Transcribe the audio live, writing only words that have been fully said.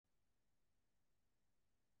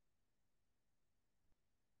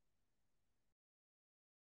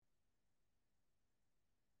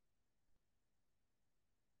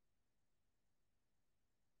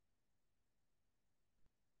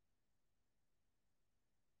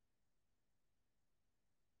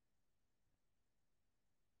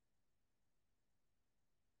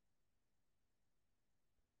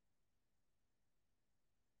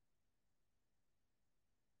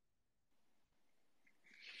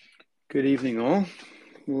Good evening, all.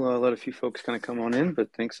 We'll let a few folks kind of come on in,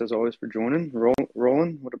 but thanks as always for joining.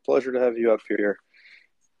 Roland, what a pleasure to have you up here.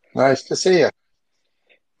 Nice to see you.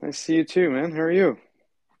 Nice to see you too, man. How are you?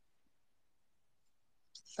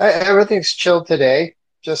 Everything's chilled today.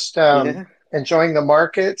 Just Yeah. enjoying the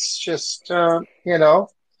markets. Just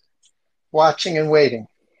watching and waiting.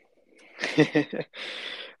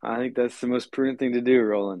 I think that's the most prudent thing to do,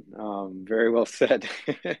 Roland. Very well said.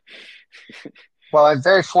 Well, I'm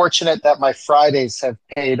very fortunate that my Fridays have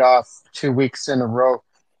paid off 2 weeks in a row,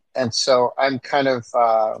 and so I'm kind of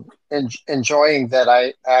enjoying that.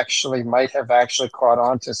 I actually might have actually caught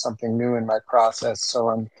on to something new in my process. So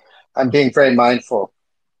I'm being very mindful.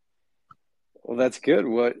 Well, that's good.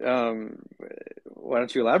 Why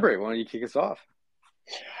don't you elaborate? Why don't you kick us off?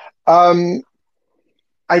 Um,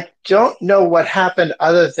 I don't know what happened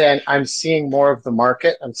other than I'm seeing more of the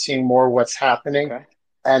market. I'm seeing more what's happening. Okay.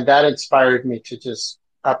 And that inspired me to just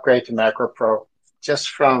upgrade to Macro Pro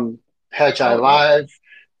just from Hedge Eye Oh, nice. Live,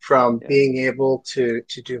 from Yeah. being able to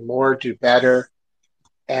do more, do better,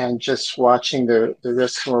 and just watching the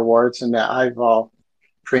risks and rewards and the eyeball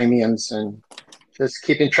premiums and just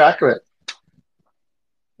keeping track of it.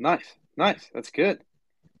 Nice. Nice. That's good.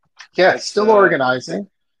 Yeah, That's still organizing.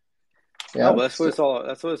 no, Yeah, but that's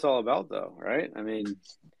what it's all about though, right? I mean,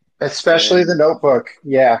 especially the and notebook.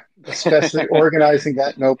 Yeah, especially organizing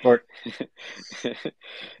that notebook.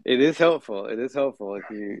 it is helpful. It is helpful if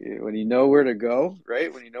when you know where to go,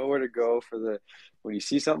 right? When you know where to go when you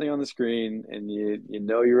see something on the screen and you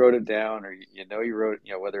know you wrote it down or you know you wrote,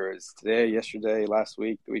 whether it was today, yesterday, last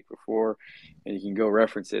week, the week before, and you can go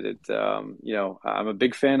reference it. I'm a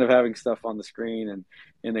big fan of having stuff on the screen and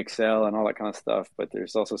in Excel and all that kind of stuff, but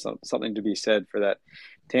there's also something to be said for that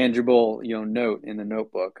tangible, note in the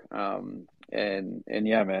notebook. And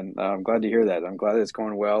yeah, man, I'm glad to hear that. I'm glad that it's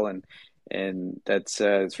going well, and that's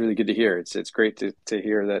it's really good to hear. It's great to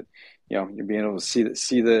hear that you're being able to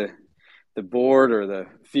see the board or the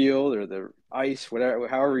field or the ice,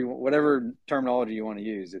 whatever terminology you want to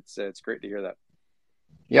use. It's great to hear that.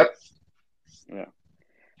 Yep. Yeah.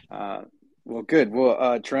 Uh, well, good.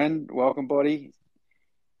 Well, Trend, welcome, buddy.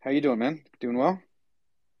 How you doing, man? Doing well?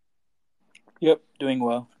 Yep, doing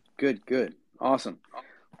well. Good, good, awesome.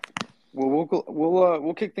 Well,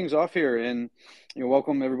 we'll kick things off here, and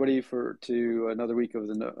welcome everybody to another week of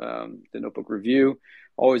the Notebook Review.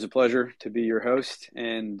 Always a pleasure to be your host,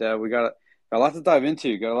 and we got a lot to dive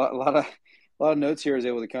into. Got a lot of notes here I was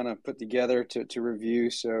able to kind of put together to review.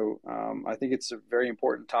 So I think it's a very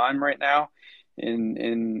important time right now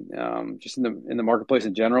in just in the marketplace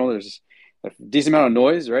in general. There's a decent amount of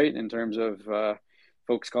noise, right, in terms of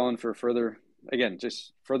folks calling for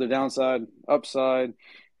just further downside, upside,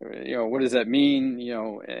 what does that mean,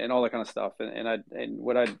 and all that kind of stuff. And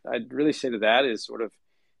what I'd really say to that is sort of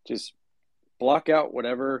just block out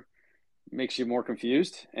whatever makes you more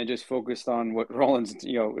confused and just focus on what Roland's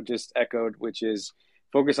just echoed, which is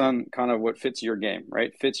focus on kind of what fits your game,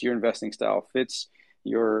 right? Fits your investing style, fits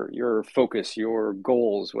your focus, your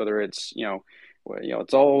goals, whether it's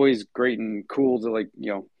it's always great and cool to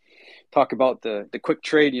talk about the quick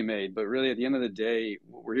trade you made, but really at the end of the day,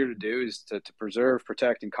 what we're here to do is to preserve,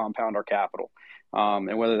 protect, and compound our capital.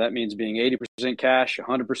 And whether that means being 80% cash,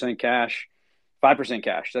 100% cash, 5%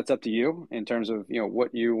 cash, that's up to you in terms of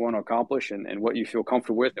what you want to accomplish and what you feel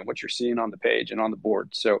comfortable with and what you're seeing on the page and on the board.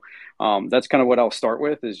 So that's kind of what I'll start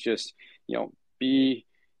with is just be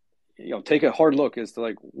take a hard look as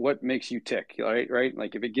to what makes you tick, right?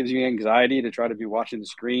 Like if it gives you anxiety to try to be watching the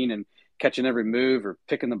screen and catching every move or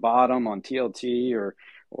picking the bottom on TLT or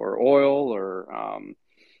oil or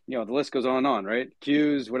the list goes on and on, right?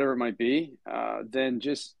 Cues, whatever it might be, then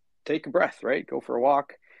just take a breath, right? Go for a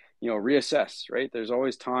walk, reassess, right? There's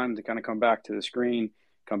always time to kind of come back to the screen,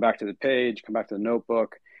 come back to the page, come back to the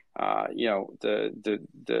notebook.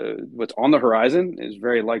 The what's on the horizon is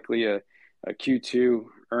very likely a Q2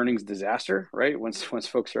 earnings disaster, right? Once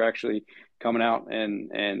folks are actually coming out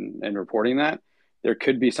and reporting that, there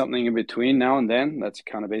could be something in between now and then. That's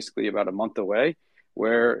kind of basically about a month away,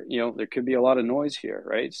 where there could be a lot of noise here,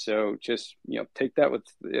 right? So just take that with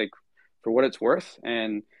for what it's worth,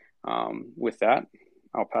 and with that,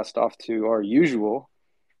 I'll pass it off to our usual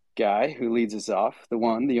guy who leads us off, the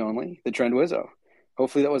one, the only, the Trend Wizzo.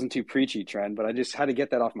 Hopefully that wasn't too preachy, Trend, but I just had to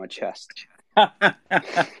get that off my chest.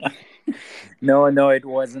 No, it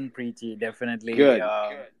wasn't preachy. Definitely, Good.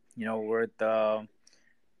 worth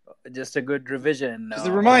just a good revision Just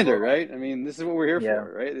a reminder, overall. right? I mean, this is what we're here Yeah,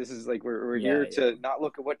 for, right? This is like we're yeah, here yeah. to not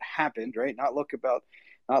look at what happened, right? Not look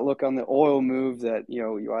on the oil move that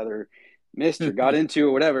you either missed or got into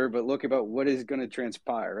or whatever, but look about what is going to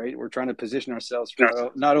transpire, right? We're trying to position ourselves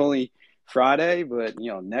for not only Friday, but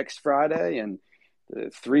next Friday and the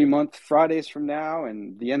 3-month Fridays from now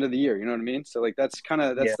and the end of the year. You know what I mean? So like that's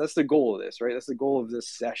Yeah. that's the goal of this, right? That's the goal of this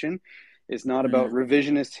session. It's not about Mm.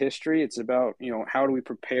 revisionist history. It's about how do we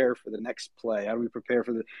prepare for the next play? How do we prepare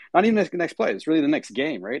for the not even the next play? It's really the next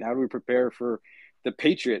game, right? How do we prepare for the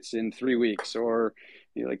Patriots in 3 weeks, or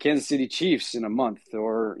the Kansas City Chiefs in a month,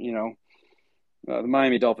 or the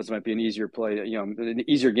Miami Dolphins might be an easier play, an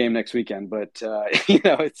easier game next weekend, but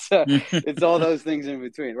it's all those things in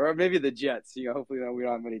between, or maybe the Jets. Hopefully we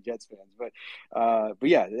don't have many Jets fans, but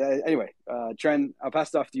yeah. Anyway, Trent, I'll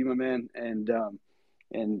pass it off to you, my man,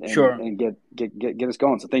 Sure. and get us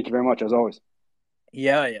going. So thank you very much as always.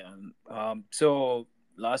 Yeah, yeah. So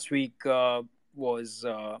last week was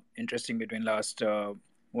interesting between last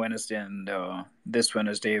Wednesday and this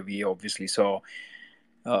Wednesday. We obviously saw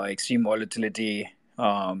extreme volatility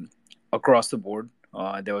across the board.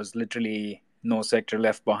 There was literally no sector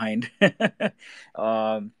left behind.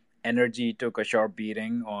 Energy took a sharp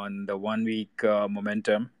beating on the 1 week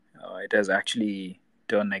momentum. It has actually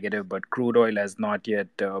turned negative, but crude oil has not yet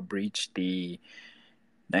breached the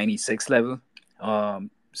 96 level.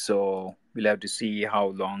 So we'll have to see how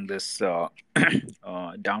long this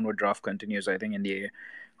downward draft continues. I think in the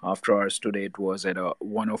after hours today it was at a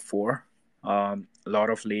 104. A lot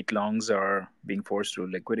of late longs are being forced to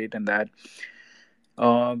liquidate in that.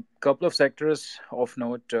 Couple of sectors of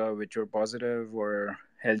note which were positive were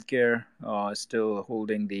healthcare, still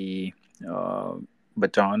holding the uh,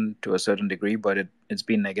 baton to a certain degree, but it's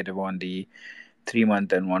been negative on the 3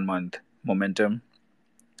 month and 1 month momentum.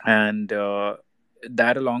 And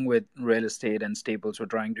that, along with real estate and staples, were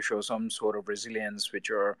trying to show some sort of resilience, which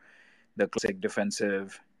are the classic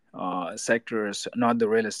defensive sectors. Not the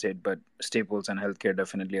real estate, but staples and healthcare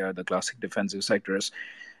definitely are the classic defensive sectors.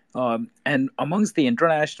 And amongst the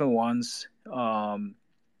international ones,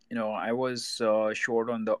 I was short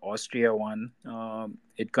on the Austria one.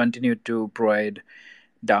 It continued to provide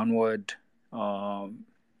downward um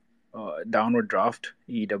downward draft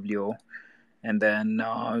EWO, and then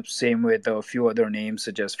same with a few other names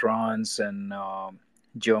such as France and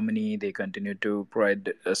Germany. They continue to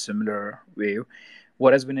provide a similar wave.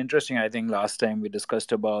 What has been interesting, I think last time we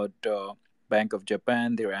discussed about Bank of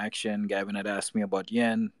Japan, their action. Gavin had asked me about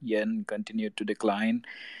yen continued to decline,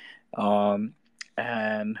 um,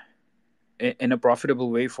 and in a profitable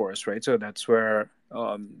way for us, right? So that's where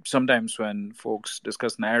sometimes when folks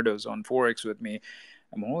discuss narratives on forex with me,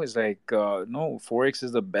 I'm always like, no, forex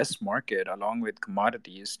is the best market along with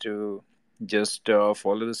commodities to just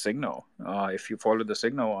follow the signal. If you follow the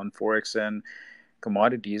signal on forex and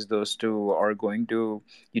commodities, those two are going to,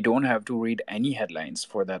 you don't have to read any headlines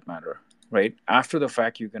for that matter, right? After the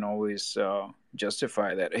fact, you can always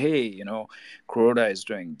justify that, hey, Kuroda is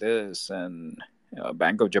doing this and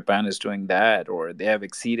Bank of Japan is doing that, or they have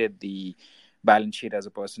exceeded the balance sheet as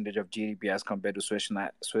a percentage of GDP as compared to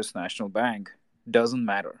Swiss National Bank. Doesn't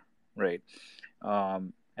matter, right?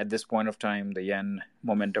 At this point of time, the yen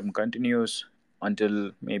momentum continues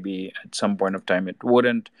until maybe at some point of time it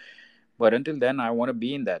wouldn't. But until then, I want to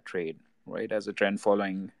be in that trade, right, as a trend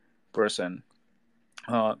following person.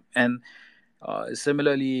 And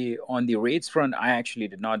similarly, on the rates front, I actually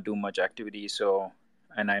did not do much activity. So,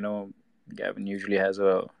 and I know Gavin usually has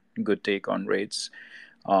a good take on rates.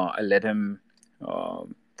 I let him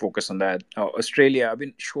focus on that. Australia, I've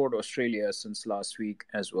been short Australia since last week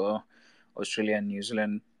as well. Australia and New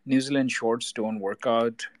Zealand. New Zealand shorts don't work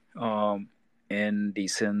out in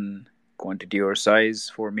decent quantity or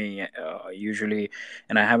size for me usually,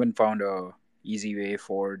 and I haven't found a easy way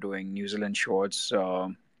for doing New Zealand shorts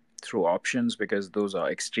through options because those are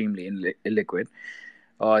extremely illiquid.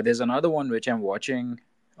 There's another one which I'm watching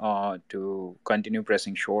to continue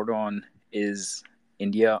pressing short on is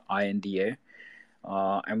India INDA.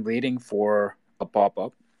 I'm waiting for a pop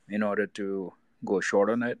up in order to go short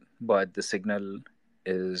on it, but the signal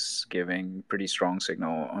is giving pretty strong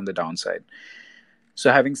signal on the downside.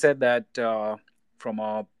 So, having said that, from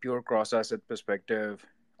a pure cross asset perspective,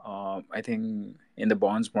 I think in the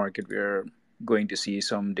bonds market we're going to see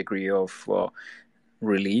some degree of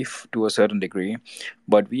relief to a certain degree,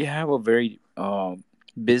 but we have a very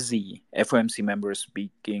busy FOMC member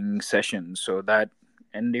speaking session, so that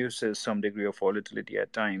induces some degree of volatility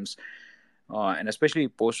at times, and especially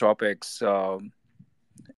post OPEX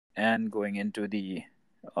and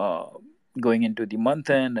uh, going into the month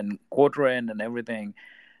end and quarter end and everything.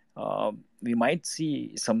 We might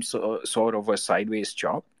see some sort of a sideways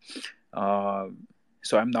chop. Uh,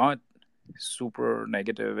 so I'm not super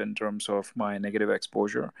negative in terms of my negative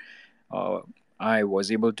exposure. I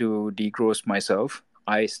was able to degross myself.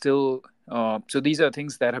 I still so these are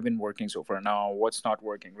things that have been working so far. Now, what's not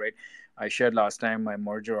working, right? I shared last time my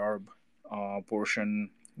merger arb portion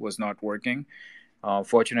was not working.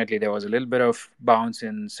 Fortunately, there was a little bit of bounce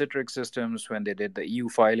in Citrix systems when they did the EU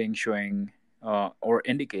filing, showing or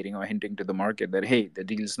indicating or hinting to the market that hey, the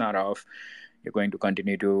deal's not off. You're going to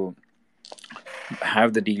continue to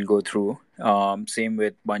have the deal go through. Same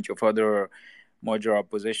with a bunch of other merger up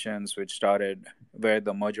positions, which started where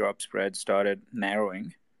the merger up spread started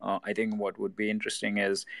narrowing. I think what would be interesting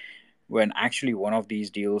is when actually one of these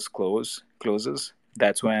deals closes.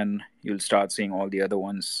 That's when you'll start seeing all the other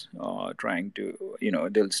ones trying to,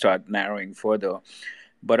 they'll start narrowing further.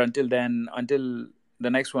 But until then, until the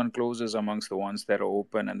next one closes amongst the ones that are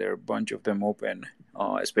open, and there are a bunch of them open,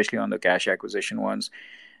 especially on the cash acquisition ones,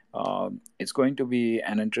 it's going to be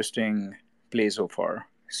an interesting play so far.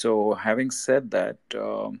 So, having said that,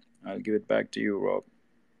 I'll give it back to you, Rob.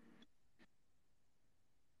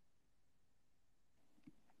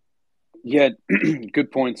 Yeah,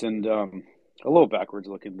 good points, and a little backwards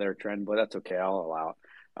looking there, trend, but that's okay. I'll allow it.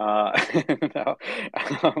 No,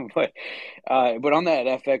 but on that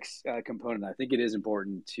FX component, I think it is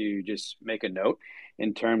important to just make a note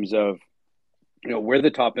in terms of where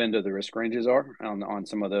the top end of the risk ranges are on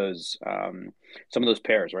some of those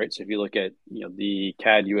pairs, right? So if you look at the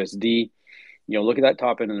CAD USD, look at that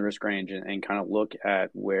top end of the risk range and kind of look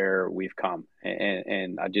at where we've come.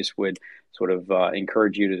 And I just would sort of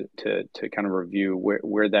encourage you to kind of review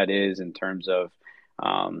where that is in terms of,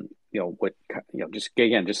 what, just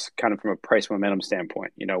again, just kind of from a price momentum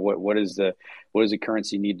standpoint, what does the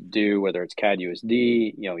currency need to do, whether it's CAD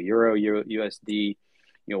USD, Euro USD,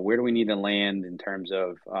 where do we need to land in terms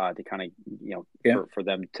of to kind of, for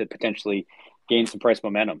them to potentially gain some price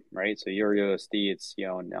momentum, right? So Euro USD, it's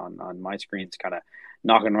on my screen, it's kind of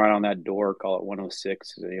knocking right on that door. Call it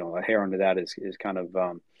 106. A hair under that is kind of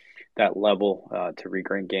that level to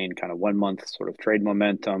regain kind of 1 month sort of trade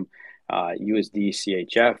momentum. USD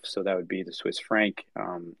CHF, so that would be the Swiss franc.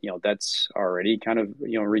 That's already kind of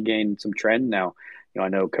regained some trend now. I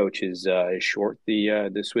know Coach is short the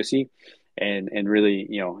Swissy, and really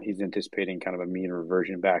he's anticipating kind of a mean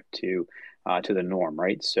reversion back to the norm,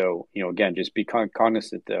 right? So, again, just be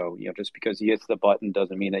cognizant though, just because he hits the button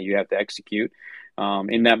doesn't mean that you have to execute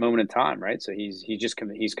in that moment in time, right? So he's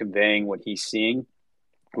conveying what he's seeing,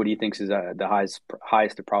 what he thinks is the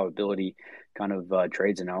highest probability kind of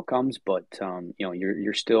trades and outcomes, but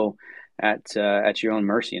you're still at your own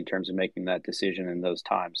mercy in terms of making that decision in those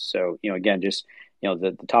times. So, again, just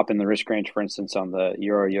the top in the risk range, for instance, on the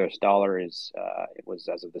Euro US dollar is it was,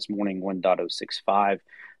 as of this morning, 1.065.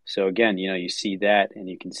 So again, you see that, and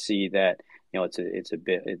you can see that it's a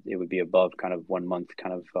bit, it would be above kind of 1 month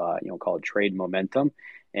kind of call it trade momentum.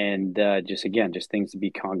 And just things to be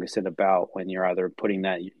cognizant about when you're either putting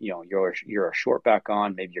that you're a short back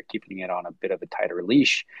on, maybe you're keeping it on a bit of a tighter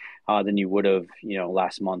leash than you would have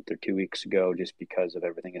last month or 2 weeks ago, just because of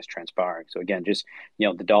everything is transpiring. So again, just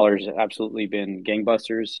the dollar's absolutely been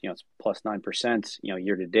gangbusters. It's plus 9%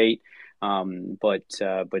 year to date. But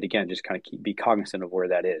again, just kind of be cognizant of where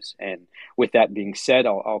that is. And with that being said,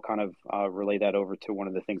 I'll kind of relay that over to one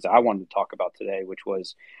of the things I wanted to talk about today, which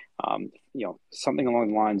was something along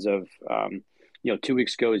the lines of 2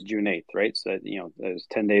 weeks ago is June 8th, right? So that that was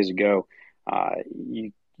 10 days ago.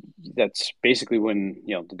 That's basically when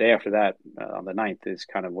the day after that, on the 9th, is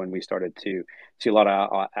kind of when we started to see a lot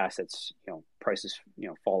of assets prices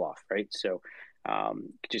fall off, right? So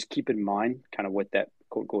just keep in mind kind of what that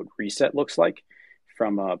quote unquote reset looks like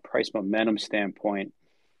from a price momentum standpoint.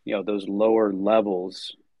 Those lower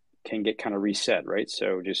levels can get kind of reset, right?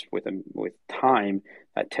 So just with time,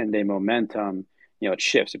 that 10-day momentum, it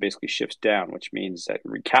shifts. It basically shifts down, which means that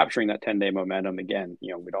recapturing that 10-day momentum, again,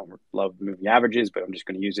 we don't love moving averages, but I'm just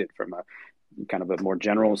going to use it from a kind of a more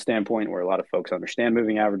general standpoint where a lot of folks understand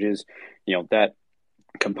moving averages. That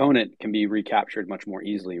component can be recaptured much more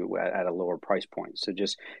easily at a lower price point. So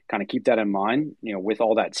just kind of keep that in mind. With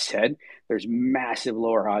all that said, there's massive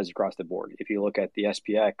lower highs across the board. If you look at the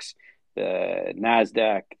SPX, the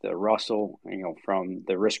NASDAQ, the Russell, from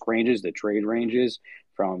the risk ranges, the trade ranges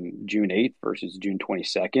from June 8th versus June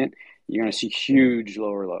 22nd, you're going to see huge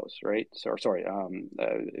lower lows, right? So, sorry,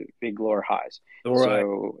 big lower highs.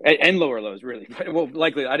 So, and lower lows, really. Well,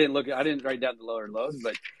 likely, I didn't write down the lower lows,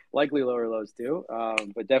 but likely lower lows too,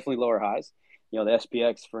 but definitely lower highs. The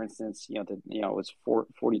SPX, for instance, it was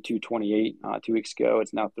 42.28 2 weeks ago.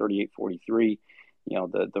 It's now 38.43.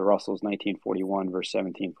 The Russell's 1941 versus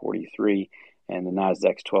 1743, and the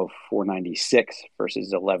Nasdaq's 12,496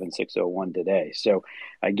 versus 11,601 today. So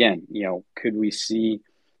again, could we see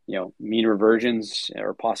mean reversions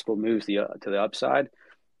or possible moves to the upside,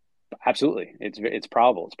 absolutely, it's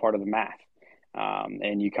probable. It's part of the math.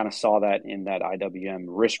 And you kind of saw that in that IWM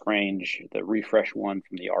risk range, the refresh one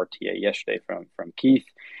from the RTA yesterday from Keith.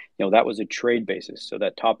 That was a trade basis. So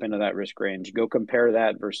that top end of that risk range, go compare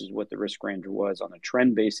that versus what the risk range was on a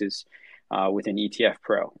trend basis within ETF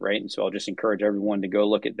Pro, right? And so I'll just encourage everyone to go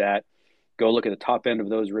look at that. Go look at the top end of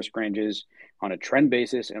those risk ranges on a trend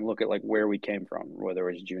basis and look at like where we came from, whether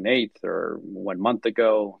it was June 8th or 1 month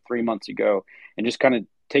ago, 3 months ago, and just kind of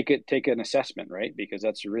take an assessment, right? Because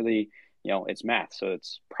that's really, it's math. So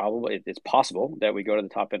it's possible that we go to the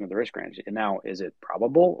top end of the risk range. And now, is it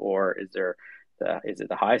probable, or is it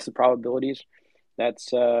the highest of probabilities?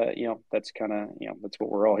 That's that's kind of, that's what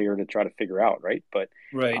we're all here to try to figure out, right? But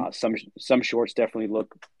Right. some shorts definitely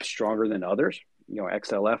look stronger than others.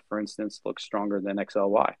 XLF, for instance, looks stronger than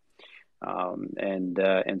XLY.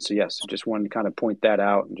 And so yes, just wanted to kind of point that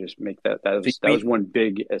out and just make that was one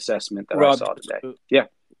big assessment that Rob, I saw today. Yeah.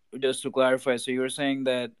 Just to clarify, so you're saying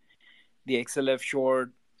that the XLF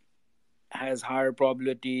short has higher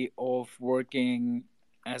probability of working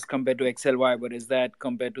as compared to XLY, but is that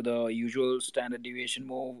compared to the usual standard deviation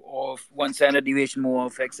move of one standard deviation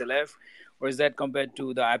move of XLF, or is that compared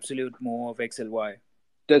to the absolute move of XLY?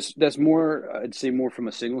 That's more, I'd say, more from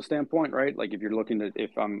a signal standpoint, right? Like if you're looking at,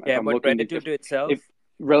 if I'm looking relative to itself, if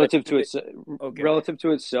relative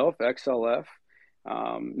to itself, XLF,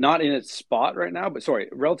 not in its spot right now, but sorry,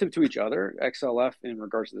 relative to each other, XLF in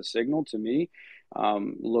regards to the signal to me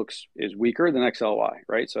is weaker than XLY,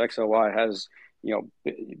 right? So XLY has,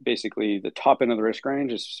 basically the top end of the risk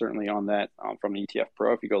range is certainly on that from the ETF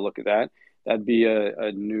Pro. If you go look at that, that'd be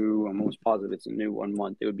a new, I'm almost positive it's a new 1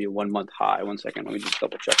 month. It would be a 1 month high. 1 second, let me just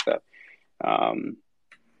double check that.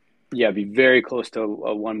 Yeah, it'd be very close to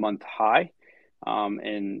a 1 month high.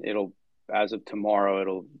 And it'll, as of tomorrow,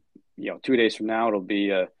 it'll, 2 days from now, it'll be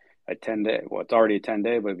a 10-day. Well, it's already a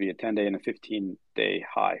 10-day, but it'd be a 10-day and a 15-day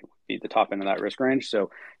high, would be the top end of that risk range. So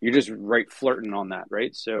you're just right flirting on that,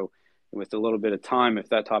 right? So with a little bit of time, if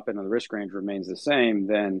that top end of the risk range remains the same,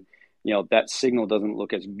 then that signal doesn't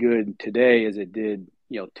look as good today as it did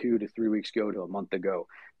 2 to 3 weeks ago to a month ago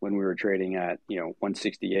when we were trading at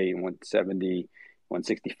 168 and 170,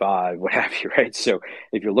 165, what have you, right? So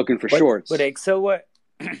if you're looking for shorts, but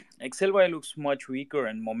XLY looks much weaker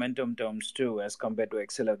in momentum terms too as compared to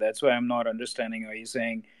XLF. That's why I'm not understanding. Are you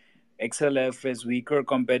saying XLF is weaker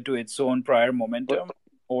compared to its own prior momentum,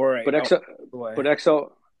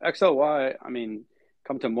 XLY, I mean,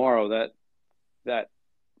 come tomorrow, that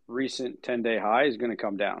recent 10-day high is going to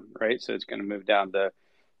come down, right? So it's going to move down to,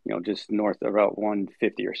 just north of about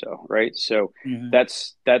 150 or so, right? So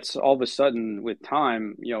that's all of a sudden with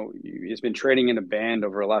time, it's been trading in a band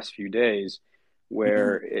over the last few days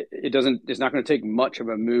where it's not going to take much of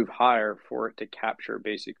a move higher for it to capture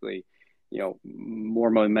basically, more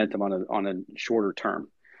momentum on a shorter term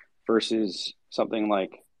versus something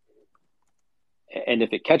like, and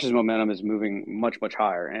if it catches momentum, is moving much, much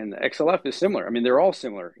higher. And XLF is similar. I mean, they're all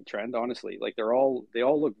similar in trend, honestly. Like they all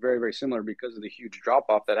look very, very similar because of the huge drop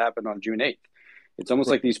off that happened on June 8th. It's almost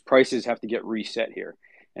like these prices have to get reset here.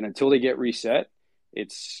 And until they get reset,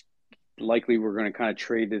 it's likely we're going to kind of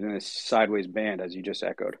trade it in a sideways band, as you just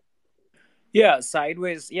echoed. Yeah,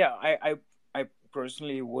 sideways. Yeah, I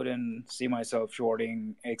personally wouldn't see myself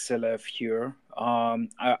shorting XLF here.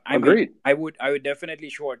 Agreed. I would definitely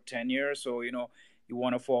short 10 years. So you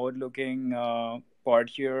want a forward looking part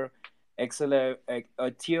here. XLF,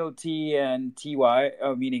 TLT and TY.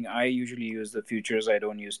 Meaning, I usually use the futures. I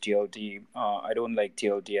don't use TLT. I don't like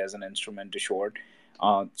TLT as an instrument to short.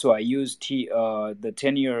 So I use the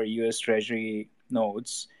 10-year U.S. Treasury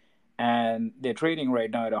notes, and they're trading right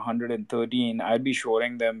now at 113. I'd be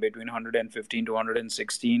shorting them between 115 to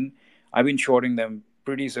 116. I've been shorting them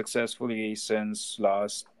pretty successfully since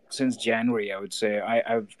January, I would say.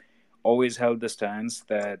 I've always held the stance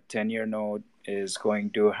that 10-year note is going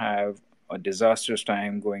to have a disastrous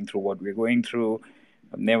time going through what we're going through.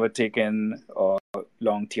 I've never taken a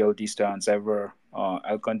long TLT stance ever.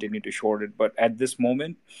 I'll continue to short it. But at this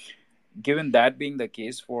moment, given that being the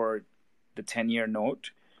case for the 10-year note,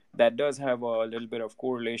 that does have a little bit of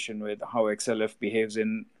correlation with how XLF behaves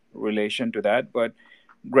in relation to that. But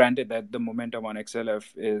granted that the momentum on XLF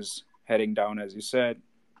is heading down, as you said,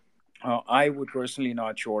 I would personally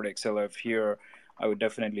not short XLF here. I would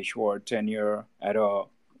definitely short 10-year at a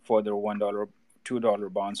further $1,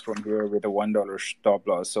 $2 bonds from here with a $1 stop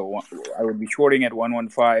loss. So I would be shorting at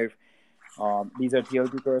 115. These are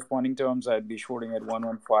TLT corresponding terms. I'd be shorting at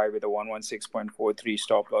 115 with a 116.43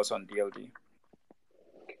 stop loss on TLT.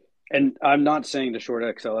 And I'm not saying to short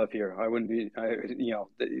XLF here. I wouldn't be.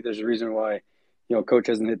 There's a reason why, Coach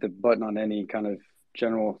hasn't hit the button on any kind of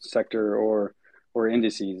general sector or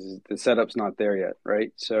indices. The setup's not there yet,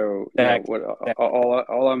 right? So, Exactly. what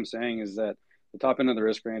all I'm saying is that the top end of the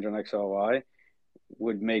risk range on XLY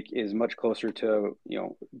would make is much closer to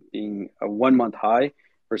being a 1 month high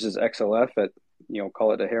versus XLF at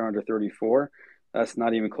call it a hair under 34. That's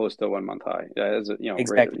not even close to a 1 month high. As right,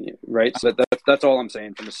 Exactly. right. So that's all I'm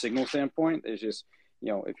saying from a signal standpoint. Is just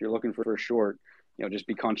if you're looking for a short, just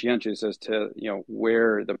be conscientious as to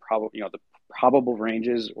where the probable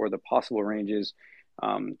ranges or the possible ranges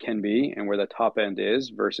can be and where the top end is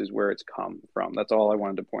versus where it's come from. That's all I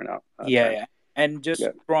wanted to point out, Yeah, Trent. yeah. And just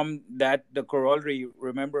Yeah. from that, the corollary,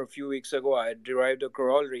 remember a few weeks ago, I derived a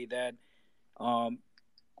corollary that um,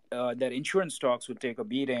 that insurance stocks would take a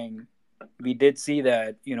beating. We did see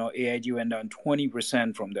that, AIG went down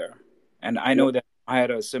 20% from there. And I know Yep. that I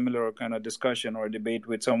had a similar kind of discussion or debate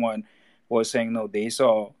with someone who was saying, no, they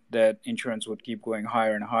saw that insurance would keep going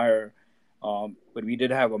higher and higher. But we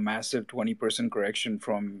did have a massive 20% correction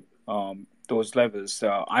from those levels.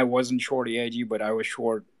 I wasn't short AIG, but I was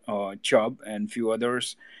short Chubb and few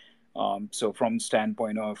others. So from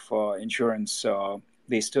standpoint of insurance,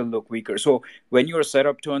 they still look weaker. So when your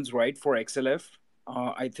setup turns right for XLF,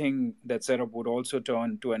 I think that setup would also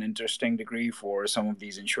turn to an interesting degree for some of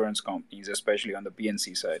these insurance companies, especially on the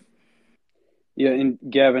PNC side. Yeah, and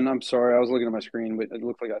Gavin, I'm sorry, I was looking at my screen, but it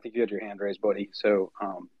looked like I think you had your hand raised, buddy. So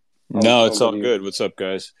No, I'll it's go all to you. good. What's up,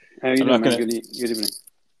 guys? How you I'm doing, not man? gonna. Good evening.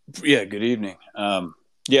 Yeah, good evening.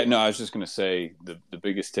 Yeah, no, I was just gonna say the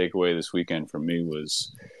biggest takeaway this weekend for me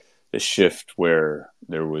was the shift where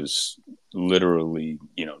there was literally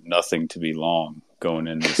nothing to be long going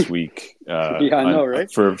in this week Yeah, I know, right?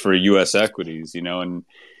 for U.S. equities,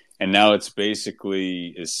 and now it's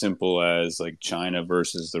basically as simple as like China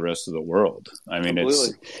versus the rest of the world. I mean,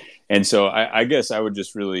 Completely. and so I guess I would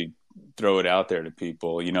just really throw it out there to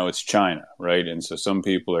people. It's China, right? And so some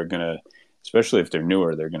people are gonna, especially if they're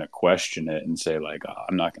newer, they're gonna question it and say like, oh,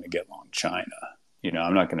 I'm not gonna get long China.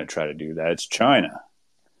 I'm not gonna try to do that. It's China,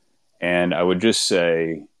 and I would just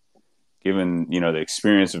say, given the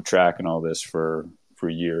experience of tracking all this for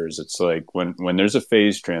years, it's like when there's a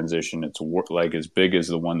phase transition, it's like as big as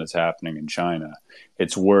the one that's happening in China,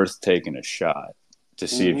 it's worth taking a shot to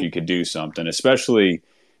see if Mm-hmm. you could do something, especially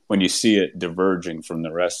when you see it diverging from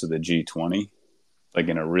the rest of the G20, like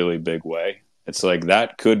in a really big way. It's like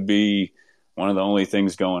that could be one of the only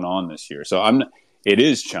things going on this year. So it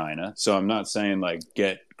is China. So I'm not saying like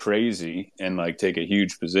get crazy and like take a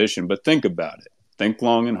huge position, but think about it. Think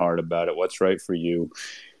long and hard about it. What's right for you?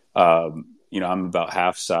 I'm about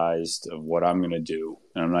half sized of what I'm going to do.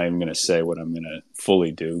 And I'm not even going to say what I'm going to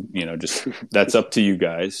fully do. Just that's up to you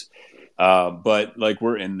guys. But like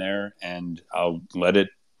we're in there and I'll let it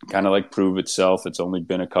kind of like prove itself. It's only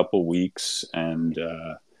been a couple weeks and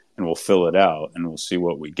we'll fill it out and we'll see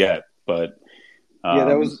what we get. But Yeah,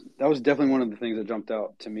 that was definitely one of the things that jumped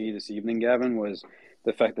out to me this evening, Gavin, was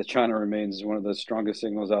the fact that China remains one of the strongest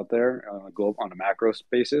signals out there on a on a macro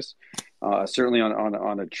basis, certainly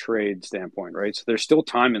on a trade standpoint, right? So there's still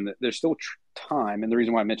time there's still time, and the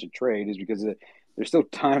reason why I mentioned trade is because there's still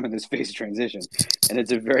time in this phase of transition, and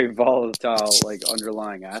it's a very volatile like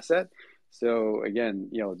underlying asset. So again,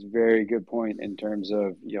 it's a very good point in terms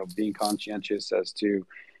of being conscientious as to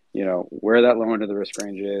where that low end of the risk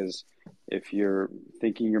range is. If you're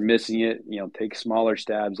thinking you're missing it, take smaller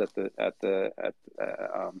stabs at the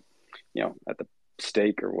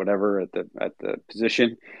stake or whatever at the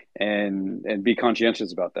position, and be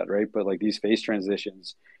conscientious about that, right? But like these phase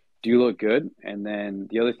transitions do look good. And then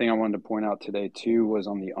the other thing I wanted to point out today too was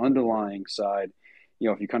on the underlying side.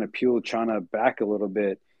 If you kind of peel China back a little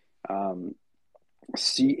bit,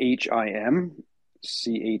 CHIM,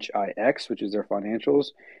 CHIX, which is their financials,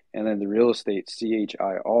 and then the real estate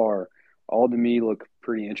CHIR, all to me look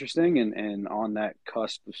pretty interesting and on that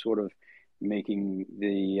cusp of sort of making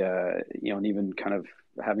the an even kind of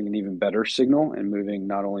having an even better signal and moving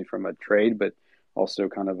not only from a trade but also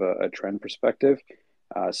kind of a trend perspective.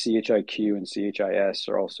 CHIQ and CHIS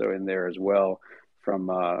are also in there as well from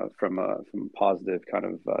a positive kind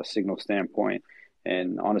of signal standpoint,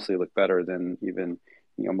 and honestly look better than even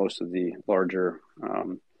most of the larger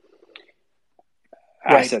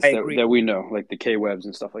Right, assets I that, agree. that we know, like the K webs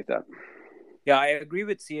and stuff like that. Yeah, I agree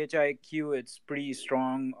with CHIQ. It's pretty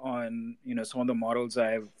strong on some of the models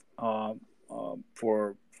I've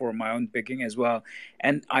for my own picking as well.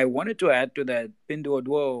 And I wanted to add to that,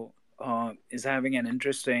 Pinduoduo is having an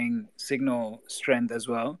interesting signal strength as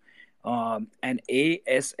well. And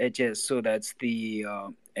ASHS, so that's the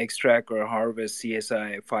extract or harvest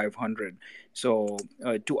CSI 500. So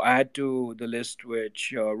to add to the list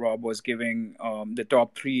which Rob was giving, the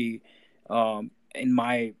top three in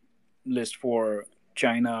my list for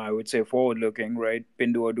China, I would say forward looking, right?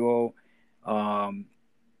 Pinduoduo, um,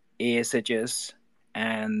 ASHS,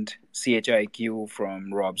 and CHIQ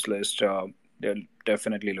from Rob's list. They're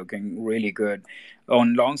definitely looking really good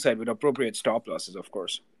on long side with appropriate stop losses, of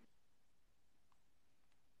course.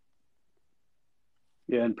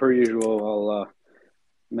 Yeah, and per usual, I'll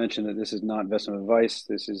mention that this is not investment advice.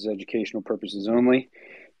 This is educational purposes only.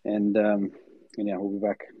 And yeah, we'll be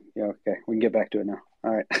back. Yeah, okay, we can get back to it now.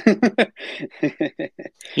 All right.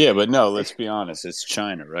 Yeah, but no, let's be honest. It's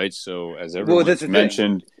China, right? So as Well, everyone's that's the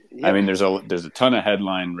mentioned, thing. I mean, there's a ton of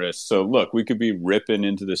headline risk. So look, we could be ripping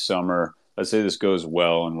into the summer. Let's say this goes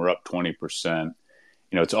well and we're up 20%.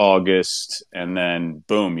 You know, it's August, and then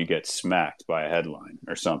boom, you get smacked by a headline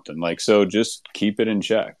or something. Like, so just keep it in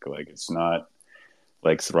check. Like, it's not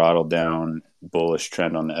like throttle down bullish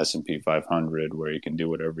trend on the S&P 500 where you can do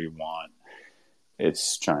whatever you want.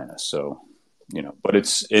 It's China. So, you know, but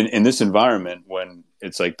it's in this environment when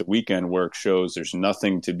it's like the weekend work shows there's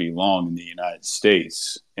nothing to be long in the United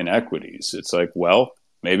States in equities. It's like, well,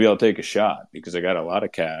 maybe I'll take a shot because I got a lot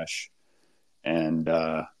of cash and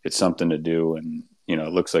it's something to do. And, you know,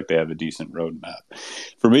 it looks like they have a decent roadmap.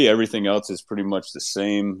 For me, everything else is pretty much the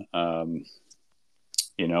same.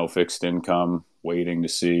 You know, fixed income, waiting to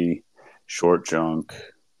see, short junk.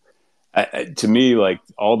 To me, like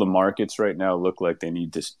all the markets right now look like they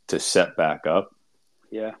need to set back up.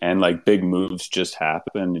 Yeah. And like big moves just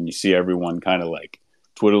happened, and you see everyone kind of like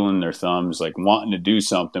twiddling their thumbs, like wanting to do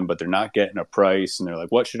something, but they're not getting a price, and they're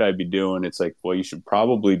like, "What should I be doing?" It's like, well, you should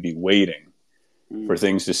probably be waiting for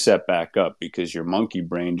things to set back up because your monkey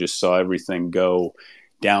brain just saw everything go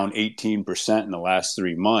down 18% in the last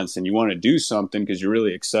 3 months, and you want to do something because you're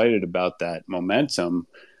really excited about that momentum,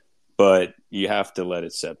 but you have to let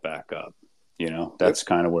it set back up. You know, that's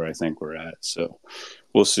kind of where I think we're at. So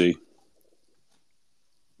we'll see.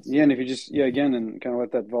 Yeah, and if you just again and kind of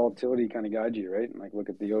let that volatility kind of guide you, right? And like look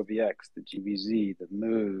at the OVX, the GBZ, the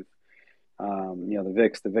Move, you know, the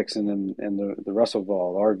VIX, the Vixen, and the Russell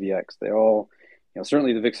Vol, RVX. They all, you know,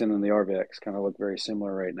 certainly the Vixen and the RVX kind of look very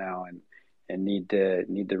similar right now, and need to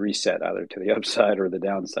reset either to the upside or the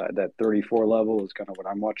downside. That 34 level is kind of what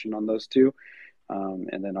I'm watching on those two,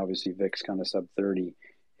 and then obviously VIX kind of sub 30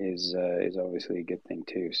 is obviously a good thing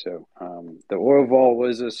too. So the oil vol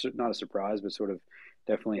was not a surprise, but sort of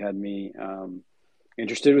definitely had me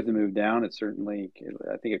interested with the move down. It certainly,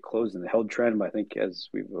 I think it closed in the held trend, but I think as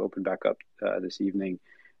we've opened back up this evening,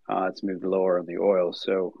 it's moved lower on the oil.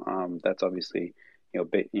 So that's obviously,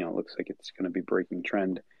 looks like it's going to be breaking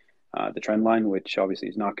trend, the trend line, which obviously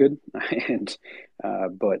is not good. And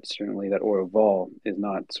but certainly that oil vol is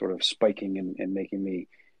not sort of spiking and making me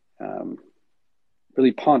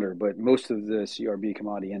really ponder. But most of the CRB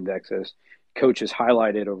commodity index, as Coach has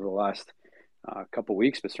highlighted over the last couple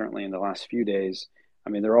weeks, but certainly in the last few days, I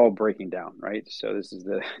mean, they're all breaking down, right? So this is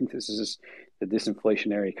the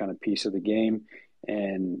disinflationary kind of piece of the game,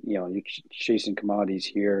 and you know, you're chasing commodities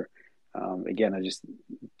here. Again,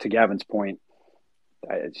 to Gavin's point,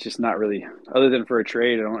 it's just not really, other than for a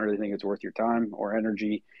trade, I don't really think it's worth your time or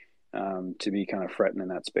energy to be kind of fretting in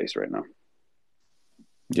that space right now.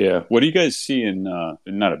 Yeah. What do you guys see in,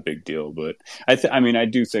 not a big deal, but I mean, I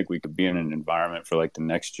do think we could be in an environment for like the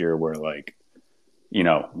next year where like, you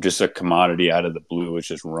know, just a commodity out of the blue is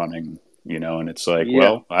just running, you know, and it's like,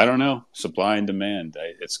 well, I don't know, supply and demand,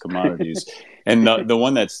 it's commodities. And the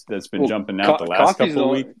one that's been jumping out the last couple of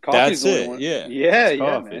weeks, that's it. Yeah.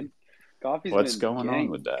 Yeah, man. What's going on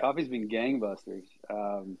with that? Coffee's been gangbusters.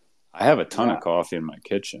 I have a ton of coffee in my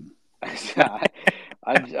kitchen.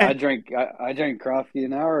 I drank coffee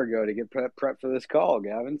an hour ago to get prep for this call,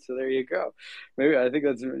 Gavin. So there you go. Maybe I think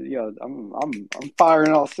that's, you know, I'm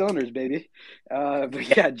firing all cylinders, baby.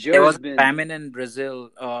 But yeah, Joe, there was a famine in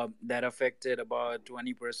Brazil that affected about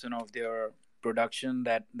 20% of their production.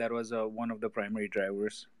 That was one of the primary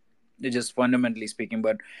drivers. It's just fundamentally speaking,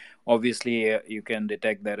 but obviously you can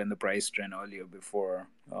detect that in the price trend earlier before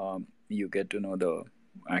you get to know the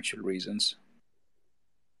actual reasons.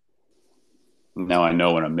 Now I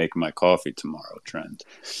know when I'm making my coffee tomorrow, Trent.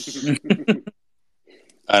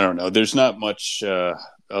 I don't know. There's not much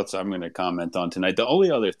else I'm going to comment on tonight. The only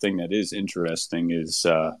other thing that is interesting is,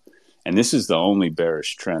 and this is the only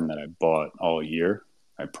bearish trend that I bought all year,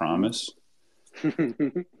 I promise,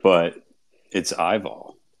 but it's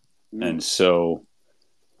IVOL. And so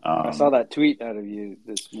I saw that tweet out of you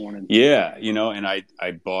this morning. Yeah, and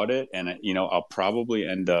I bought it, and I'll probably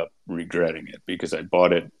end up regretting it because I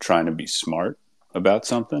bought it trying to be smart about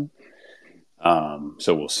something.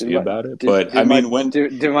 So we'll see about it. But I mean,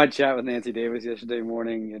 did my chat with Nancy Davis yesterday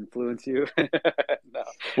morning influence you? No.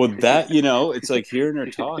 Well, that it's like hearing her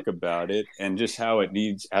talk about it and just how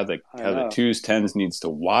the twos tens needs to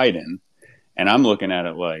widen, and I'm looking at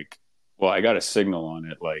it like, well, I got a signal on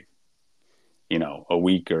it like, a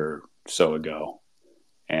week or so ago,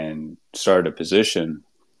 and started a position,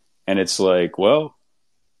 and it's like, well,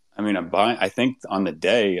 I mean, I'm buying. I think on the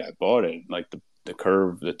day I bought it, like the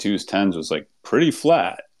curve, the twos tens was like pretty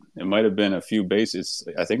flat. It might have been a few bases.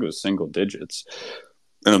 I think it was single digits,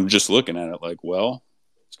 and I'm just looking at it like, well,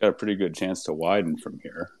 it's got a pretty good chance to widen from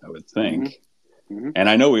here, I would think. Mm-hmm. And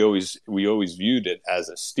I know we always viewed it as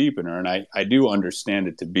a steepener, and I do understand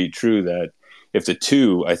it to be true that if the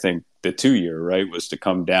 2-year, right, was to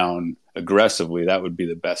come down aggressively, that would be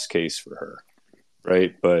the best case for her,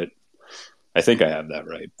 right? But I think I have that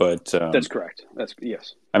right. But that's correct.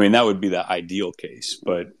 Yes. I mean, that would be the ideal case.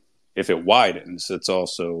 But if it widens, it's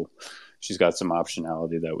also, she's got some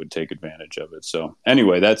optionality that would take advantage of it. So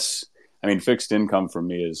anyway, fixed income for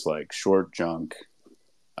me is like short junk,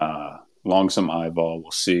 long some eyeball.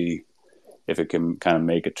 We'll see if it can kind of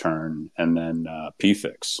make a turn, and then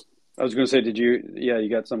PFIX. I was going to say, you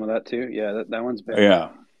got some of that too? Yeah, that one's bad. Yeah.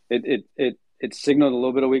 It signaled a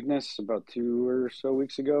little bit of weakness about 2 or so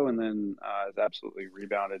weeks ago, and then it's absolutely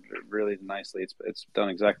rebounded really nicely. It's done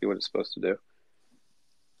exactly what it's supposed to do.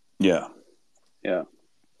 Yeah. Yeah.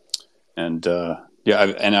 And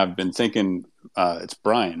I've been thinking, it's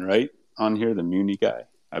Brian, right, on here, the Muni guy.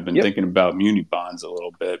 I've been thinking about Muni bonds a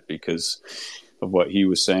little bit because of what he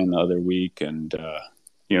was saying the other week, and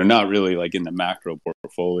not really like in the macro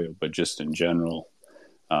portfolio, but just in general.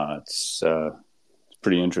 It's a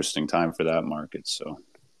pretty interesting time for that market. So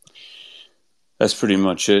that's pretty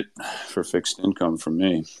much it for fixed income for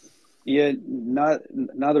me. Yeah, not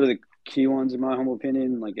of the key ones in my humble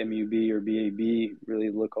opinion, like MUB or BAB, really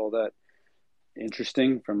look all that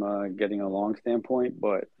interesting from getting a long standpoint.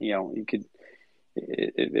 But you could,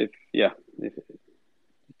 if it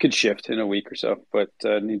could shift in a week or so, but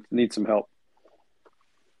need some help.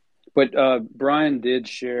 But Brian did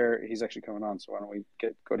share. He's actually coming on, so why don't we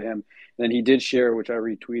go to him? And then he did share, which I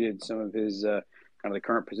retweeted, some of his kind of the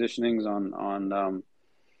current positionings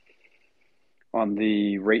on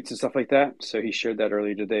the rates and stuff like that. So he shared that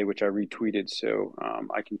earlier today, which I retweeted. So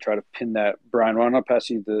I can try to pin that. Brian, why don't I pass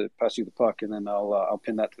you the puck, and then I'll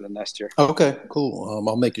pin that to the nest here. Okay, cool.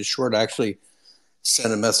 I'll make it short. I actually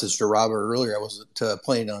sent a message to Robert earlier. I wasn't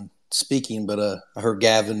planning on speaking, but I heard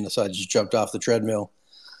Gavin, so I just jumped off the treadmill.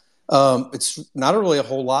 It's not really a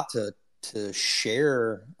whole lot to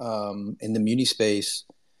share in the muni space,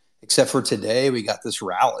 except for today we got this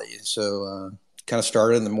rally. So kind of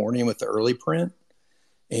started in the morning with the early print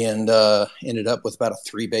and ended up with about a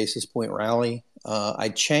 3 basis point rally. I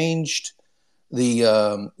changed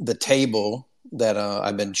the table that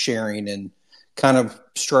I've been sharing and kind of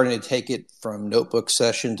starting to take it from notebook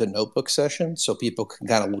session to notebook session so people can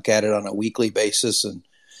kind of look at it on a weekly basis and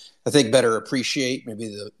I think better appreciate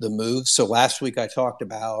maybe the move. So last week I talked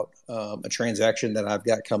about a transaction that I've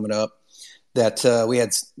got coming up that we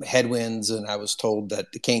had headwinds, and I was told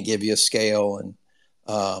that they can't give you a scale, and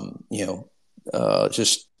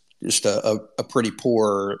just a pretty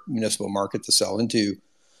poor municipal market to sell into.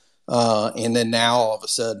 And then now all of a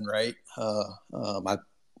sudden, right? I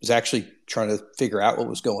was actually trying to figure out what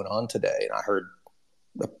was going on today, and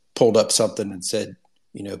I pulled up something and said,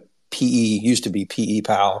 PE used to be PE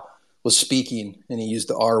Pal was speaking, and he used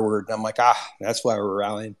the R word. And I'm like, that's why we're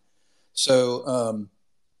rallying. So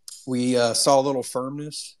we saw a little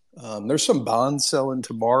firmness. There's some bonds selling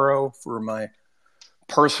tomorrow for my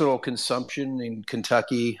personal consumption in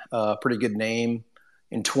Kentucky. Pretty good name.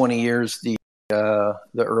 In 20 years, the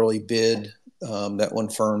early bid that one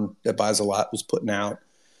firm that buys a lot was putting out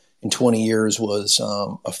in 20 years was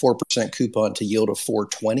a 4% coupon to yield of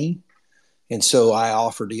 4.20. And so I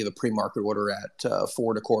offered to give a pre-market order at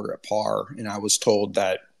 4.25 at par, and I was told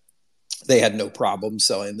that they had no problem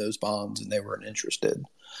selling those bonds and they weren't interested.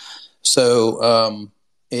 So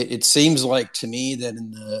it seems like to me that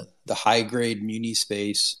in the high grade muni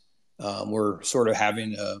space, we're sort of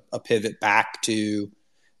having a pivot back to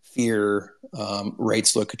fear.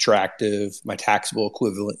 Rates look attractive. My taxable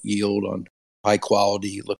equivalent yield on high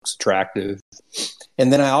quality looks attractive.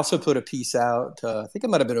 And then I also put a piece out, I think it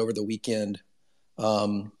might have been over the weekend.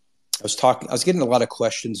 I was getting a lot of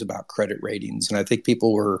questions about credit ratings, and I think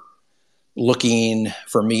people were looking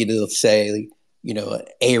for me to say,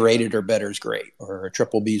 A rated or better is great, or a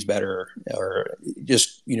triple B is better, or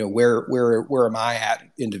just, where am I at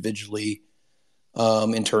individually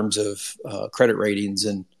in terms of credit ratings?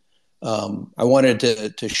 And I wanted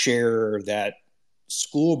to share that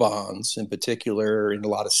school bonds in particular in a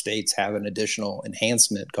lot of states have an additional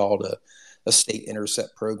enhancement called a state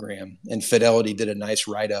intercept program. And Fidelity did a nice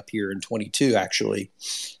write-up here in 22, actually,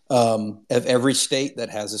 of every state that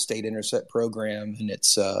has a state intercept program and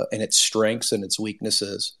its strengths and its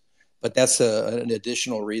weaknesses. But that's an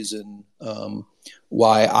additional reason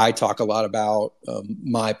why I talk a lot about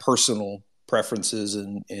my personal preferences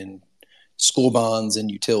in school bonds and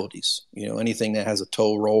utilities. Anything that has a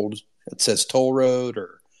toll road, it says toll road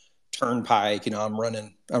or turnpike. I'm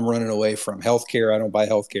running away from healthcare. I don't buy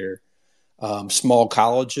healthcare. Small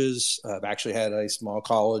colleges. I've actually had a small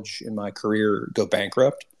college in my career go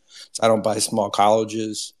bankrupt, so I don't buy small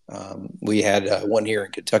colleges. We had one here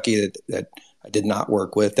in Kentucky that I did not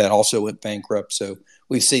work with that also went bankrupt. So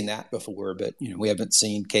we've seen that before, but we haven't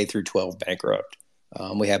seen K through 12 bankrupt.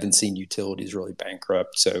 We haven't seen utilities really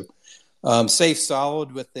bankrupt. So safe,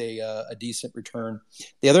 solid with a decent return.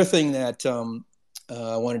 The other thing that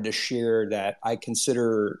I wanted to share that I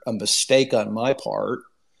consider a mistake on my part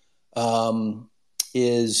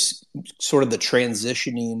is sort of the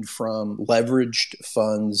transitioning from leveraged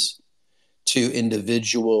funds to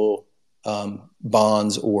individual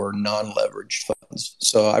bonds or non-leveraged funds.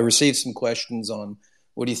 So I received some questions on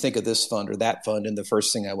what do you think of this fund or that fund, and the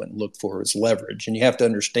first thing I went and looked for was leverage. And you have to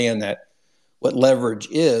understand that what leverage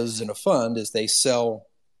is in a fund is they sell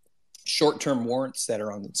short-term warrants that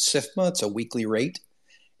are on the SIFMA. It's a weekly rate.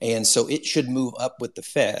 And so it should move up with the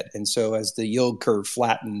Fed. And so as the yield curve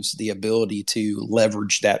flattens, the ability to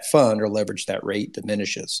leverage that fund or leverage that rate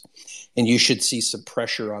diminishes. And you should see some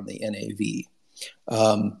pressure on the NAV.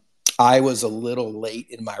 I was a little late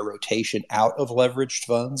in my rotation out of leveraged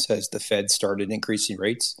funds as the Fed started increasing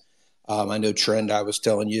rates. I know, Trend, I was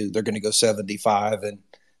telling you they're going to go 75, and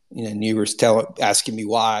you were asking me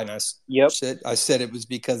why, and I said it was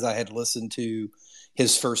because I had listened to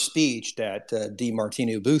his first speech that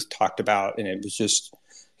DeMartino Booth talked about, and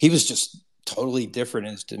he was just totally different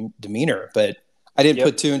in his demeanor. But I didn't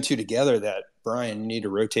put two and two together that, Brian, you need to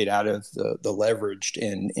rotate out of the leveraged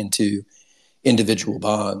and into individual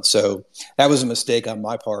bonds. So that was a mistake on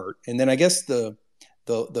my part. And then I guess the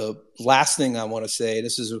last thing I want to say,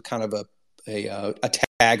 this is kind of a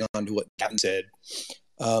tag on to what Gavin said.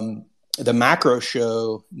 The macro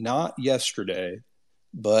show, not yesterday,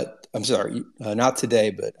 but I'm sorry, not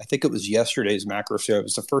today, but I think it was yesterday's macro show. It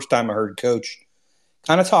was the first time I heard Coach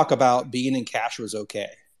kind of talk about being in cash was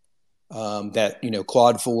okay. That,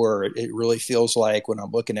 Quad 4, it really feels like when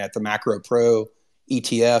I'm looking at the Macro Pro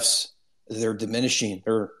ETFs, they're diminishing.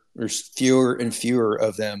 There's fewer and fewer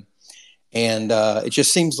of them. And it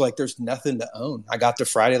just seems like there's nothing to own. I got to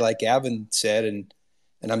Friday, like Gavin said, and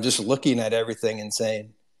I'm just looking at everything and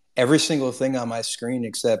saying, every single thing on my screen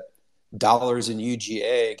except dollars in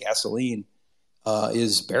UGA, gasoline,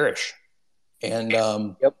 is bearish. And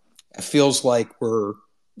it feels like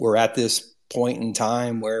we're at this point in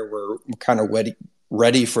time where we're kind of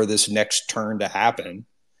ready for this next turn to happen.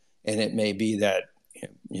 And it may be that,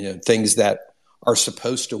 things that are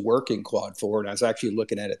supposed to work in Quad 4. And I was actually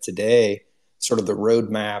looking at it today, sort of the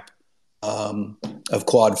roadmap of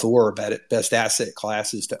Quad 4, best asset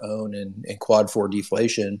classes to own in Quad 4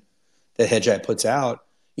 deflation that Hedgeye puts out.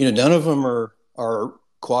 None of them are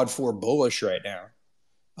Quad 4 bullish right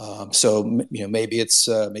now. So maybe it's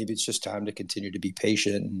just time to continue to be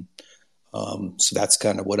patient. And so that's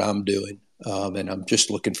kind of what I'm doing. And I'm just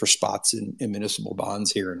looking for spots in municipal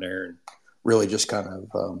bonds here and there, and really just kind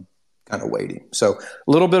of waiting. So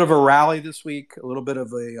a little bit of a rally this week, a little bit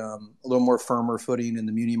of a little more firmer footing in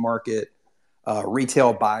the muni market.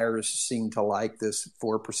 Retail buyers seem to like this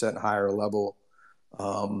 4% higher level.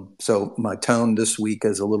 So my tone this week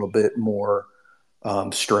is a little bit more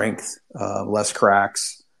strength, less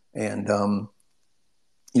cracks, and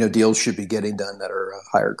deals should be getting done that are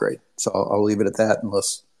higher grade. So I'll leave it at that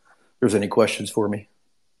unless there's any questions for me.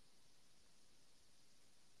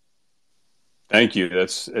 Thank you.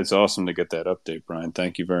 It's awesome to get that update, Brian.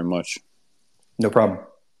 Thank you very much. No problem.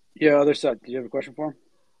 Yeah, other side. Do you have a question for him?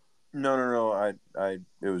 No. I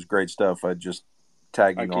it was great stuff. I just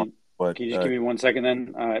tagging on. But can you just give me 1 second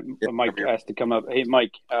then? Mike has to come up. Hey,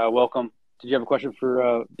 Mike, welcome. Did you have a question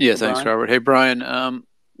for Yeah, for thanks, Brian? Robert. Hey, Brian.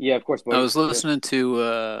 Yeah, of course. Buddy. I was listening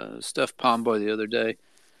to Steph Pomboy the other day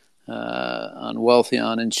on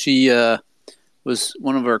Wealthion, and she was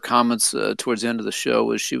one of her comments towards the end of the show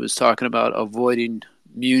was she was talking about avoiding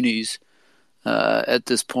munis at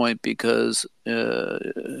this point because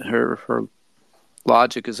her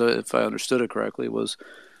logic, is, if I understood it correctly, was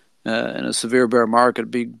in a severe bear market, a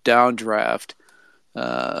big downdraft,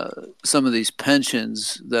 some of these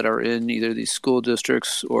pensions that are in either these school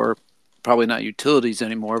districts or probably not utilities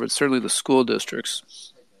anymore, but certainly the school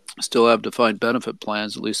districts still have defined benefit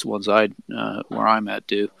plans, at least the ones where I'm at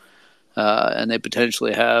do. And they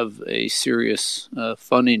potentially have a serious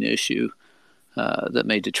funding issue that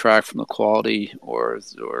may detract from the quality or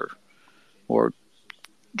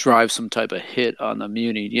drive some type of hit on the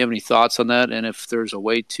muni. Do you have any thoughts on that? And if there's a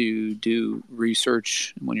way to do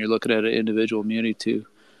research when you're looking at an individual muni to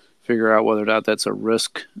figure out whether or not that's a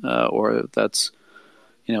risk or if that's,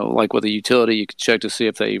 like with a utility, you can check to see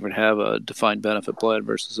if they even have a defined benefit plan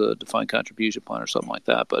versus a defined contribution plan or something like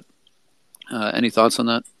that. But any thoughts on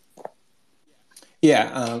that?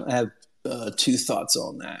 Yeah, I have two thoughts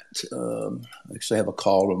on that. I actually have a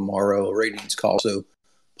call tomorrow, a ratings call, so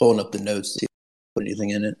pulling up the notes to see if I put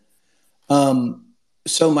anything in it.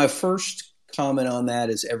 So my first comment on that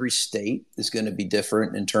is every state is going to be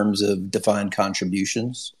different in terms of defined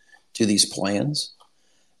contributions to these plans.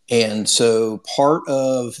 And so part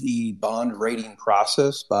of the bond rating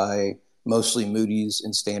process by mostly Moody's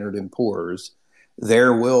and Standard & Poor's,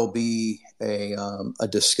 there will be a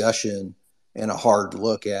discussion and a hard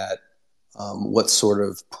look at what sort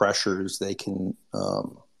of pressures they can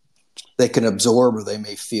absorb or they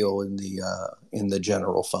may feel in the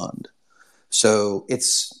general fund. So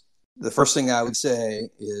it's the first thing I would say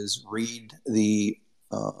is read the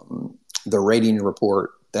rating report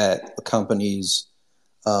that accompanies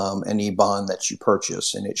any bond that you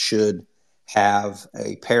purchase, and it should have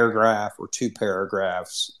a paragraph or two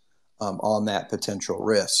paragraphs on that potential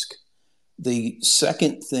risk. The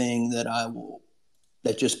second thing that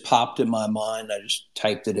just popped in my mind, I just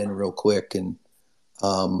typed it in real quick and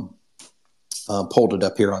pulled it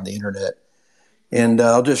up here on the internet, and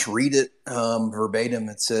I'll just read it verbatim.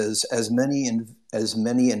 It says, as many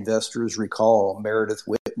investors recall, Meredith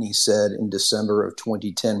Whitney said in December of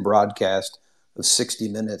 2010 broadcast of 60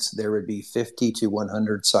 Minutes, there would be 50 to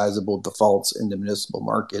 100 sizable defaults in the municipal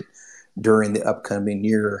market during the upcoming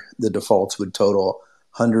year. The defaults would total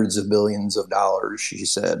hundreds of billions of dollars, she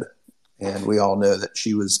said. And we all know that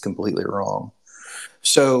she was completely wrong.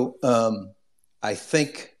 So I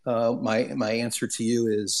think my answer to you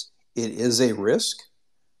is it is a risk,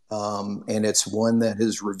 and it's one that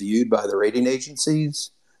is reviewed by the rating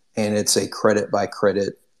agencies, and it's a credit by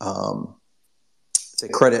credit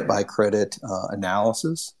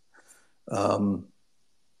analysis. And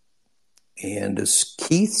is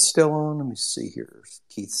Keith still on? Let me see here. Is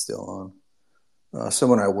Keith still on?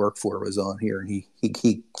 Someone I work for was on here, and he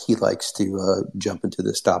likes to jump into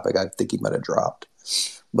this topic. I think he might have dropped.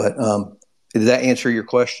 But did that answer your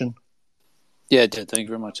question? Yeah, it did. Thank you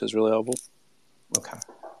very much. That's really helpful. Okay.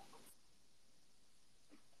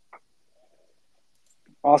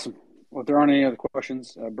 Awesome. Well, if there aren't any other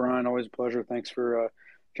questions, Brian, always a pleasure. Thanks for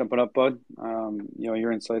jumping up, bud.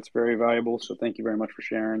 Your insight's very valuable, so thank you very much for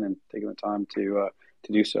sharing and taking the time to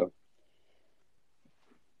do so.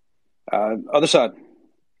 Other side,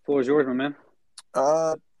 floor is yours, my man.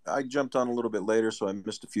 I jumped on a little bit later, so I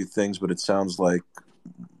missed a few things, but it sounds like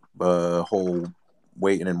whole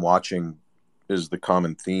waiting and watching is the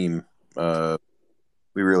common theme.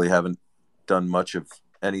 We really haven't done much of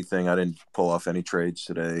anything. I didn't pull off any trades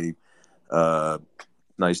today.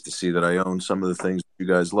 Nice to see that I own some of the things you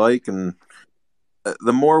guys like, and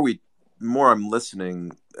the more I'm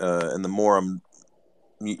listening, and the more I've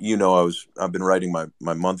been writing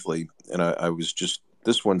my monthly, and I was just,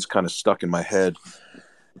 this one's kind of stuck in my head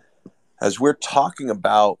as we're talking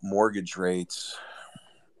about mortgage rates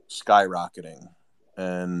skyrocketing,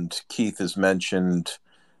 and Keith has mentioned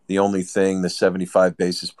the only thing the 75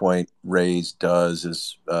 basis point raise does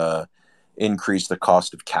is increase the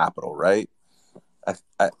cost of capital, right?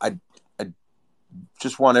 I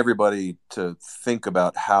just want everybody to think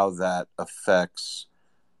about how that affects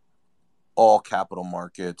all capital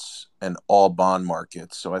markets and all bond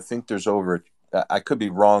markets. So I think there's I could be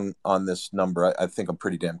wrong on this number. I think I'm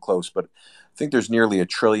pretty damn close, but I think there's nearly $1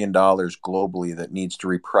 trillion globally that needs to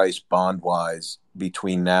reprice bond-wise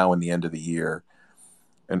between now and the end of the year.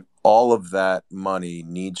 And all of that money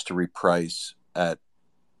needs to reprice at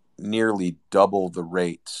nearly double the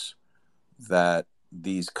rates that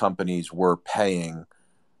these companies were paying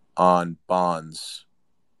on bonds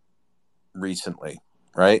recently,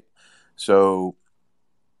 right? So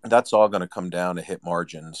that's all going to come down to hit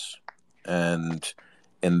margins. And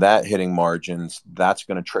in that hitting margins, that's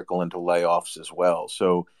going to trickle into layoffs as well.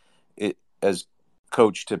 So it, as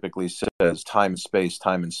Coach typically says, time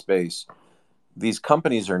and space. These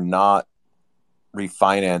companies are not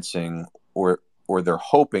refinancing or or they're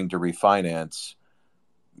hoping to refinance.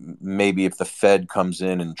 Maybe if the Fed comes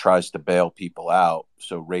in and tries to bail people out,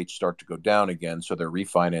 so rates start to go down again, so their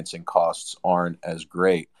refinancing costs aren't as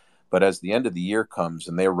great. But as the end of the year comes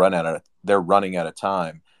and they're running out of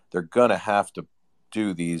time, they're gonna have to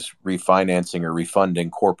do these refinancing or refunding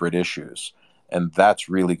corporate issues, and that's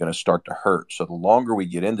really going to start to hurt. So the longer we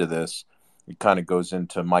get into this, it kind of goes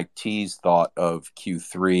into Mike T's thought of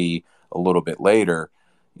Q3 a little bit later.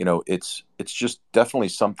 It's just definitely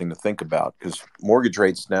something to think about, because mortgage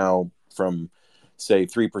rates now from say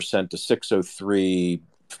 3% to 603,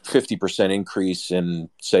 50% increase in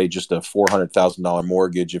say just a $400,000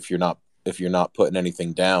 mortgage. If you're not putting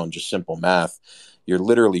anything down, just simple math, you're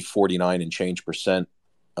literally 49 and change percent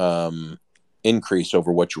increase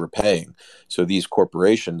over what you were paying. So these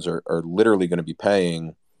corporations are literally going to be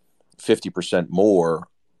paying 50% more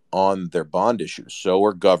on their bond issues. So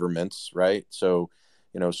are governments, right? So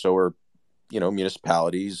are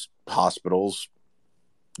municipalities, hospitals,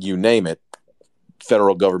 you name it,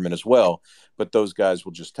 federal government as well. But those guys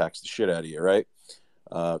will just tax the shit out of you, right?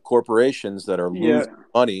 Corporations that are losing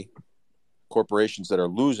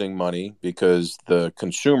money because the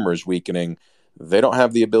consumer is weakening, they don't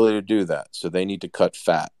have the ability to do that. So they need to cut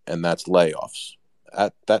fat, and that's layoffs.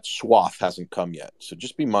 That swath hasn't come yet. So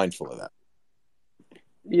just be mindful of that.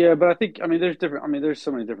 Yeah, but there's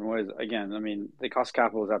so many different ways. Again, the cost of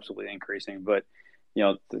capital is absolutely increasing, but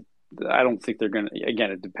I don't think they're going to.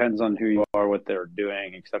 Again, it depends on who you are, what they're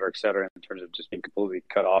doing, et cetera, in terms of just being completely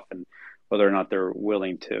cut off, and whether or not they're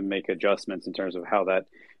willing to make adjustments in terms of how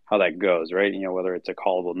that goes, right? Whether it's a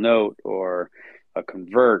callable note or a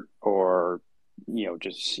convert, or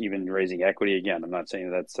just even raising equity. Again, I'm not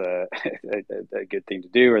saying that's a good thing to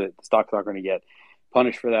do, or that the stock's not going to get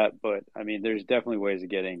punished for that, but there's definitely ways of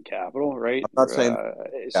getting capital, right? I'm not saying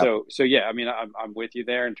so yeah. I'm with you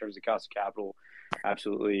there in terms of cost of capital.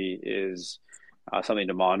 Absolutely is something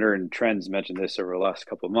to monitor, and Trend's mentioned this over the last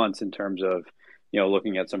couple of months in terms of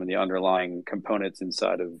looking at some of the underlying components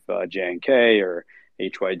inside of JNK or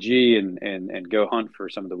HYG, and go hunt for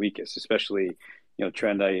some of the weakest, especially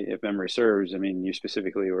Trend. If memory serves, you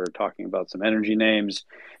specifically were talking about some energy names,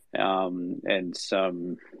 and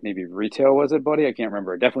some maybe retail, was it, buddy? I can't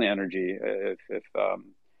remember. Definitely energy, if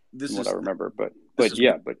this what is I remember. But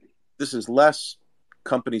this is less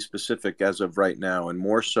company specific as of right now, and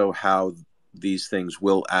more so how these things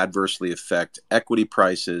will adversely affect equity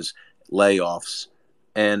prices, layoffs,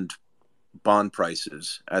 and bond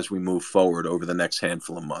prices as we move forward over the next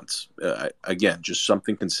handful of months. Again, just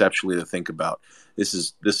something conceptually to think about. This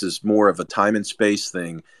is more of a time and space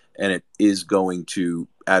thing, and it is going to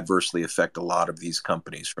adversely affect a lot of these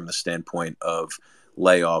companies from the standpoint of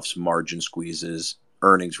layoffs, margin squeezes,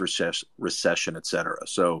 earnings recession, et cetera.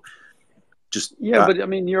 So just but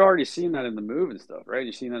you're already seeing that in the move and stuff, right?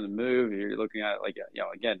 You're seeing that in the move. You're looking at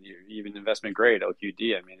again, even investment grade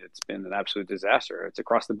LQD. It's been an absolute disaster. It's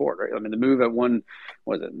across the board, right? The move at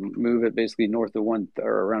move at basically north of one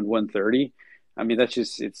or around 130. That's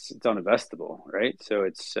just it's uninvestable, right? So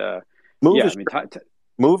it's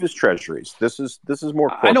move is treasuries. This is more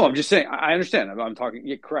corporate. I know. I'm just saying. I understand. I'm talking.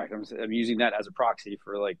 Yeah, correct. I'm using that as a proxy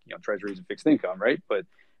for treasuries and fixed income, right? But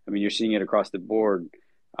you're seeing it across the board.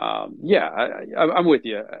 I'm with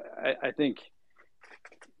you.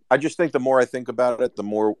 I just think the more I think about it, the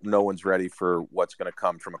more no one's ready for what's going to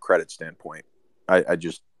come from a credit standpoint. I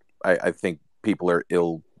think people are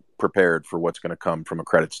ill prepared for what's going to come from a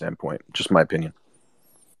credit standpoint. Just my opinion.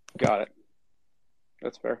 Got it.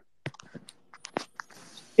 That's fair.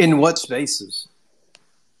 In what spaces?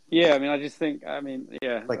 Yeah, I just think, I think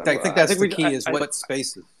that's the key is what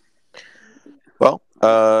spaces. Well,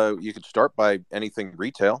 you could start by anything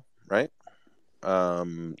retail, right?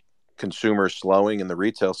 Consumer slowing in the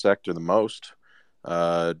retail sector the most.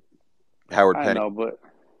 Howard Penny. I know, but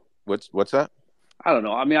what's that? I don't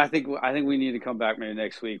know. I think we need to come back maybe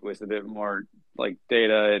next week with a bit more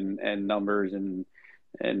data and numbers and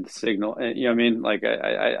signal. And,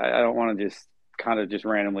 I don't want to just kind of just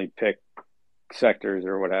randomly pick sectors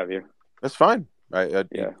or what have you. That's fine.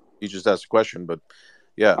 You just asked a question, but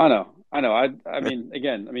yeah. I know.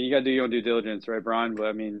 Again, you got to do your own due diligence, right, Brian?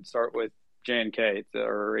 But start with JNK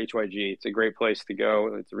or HYG. It's a great place to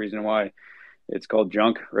go. It's the reason why it's called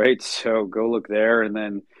junk, right? So go look there, and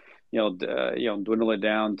then dwindle it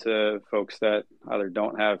down to folks that either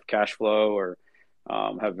don't have cash flow or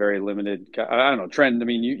have very limited. I don't know, Trend.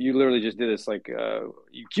 You literally just did this.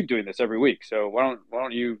 You keep doing this every week. So why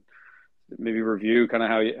don't you maybe review kind of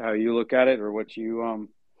how you look at it, or what you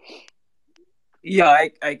Yeah,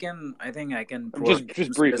 I can. I think I can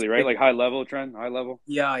just briefly, right? High level, Trend. High level.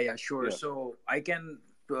 Yeah, sure. Yeah. So I can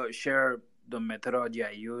share the methodology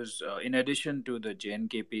I use, in addition to the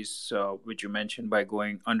JNK piece, which you mentioned, by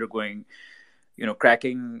undergoing,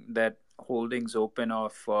 cracking that holdings open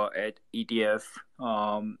of at ETF.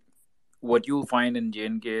 What you'll find in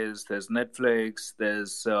JNK is there's Netflix,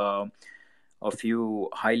 there's a few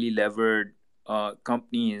highly levered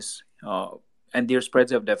companies, and their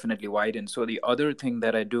spreads have definitely widened. So the other thing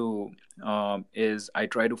that I do is I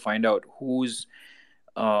try to find out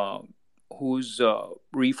uh, whose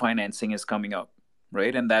refinancing is coming up,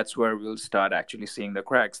 right? And that's where we'll start actually seeing the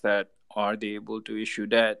cracks. That are they able to issue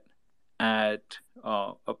debt at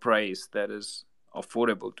a price that is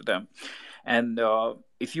affordable to them? And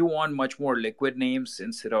if you want much more liquid names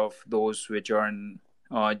instead of those which are in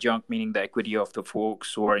junk, meaning the equity of the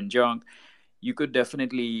folks who are in junk, you could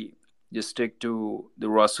definitely just stick to the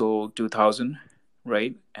Russell 2000,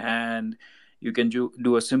 right? And you can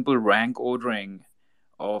do a simple rank ordering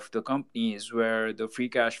of the companies where the free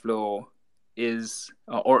cash flow is,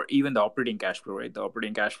 or even the operating cash flow, right? The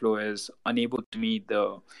operating cash flow is unable to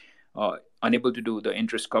do the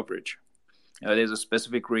interest coverage. There's a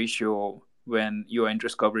specific ratio when your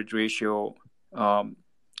interest coverage ratio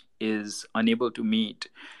is unable to meet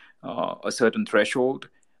a certain threshold.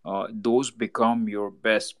 Those become your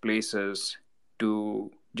best places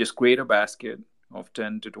to just create a basket of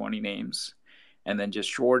 10 to 20 names and then just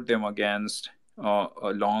short them against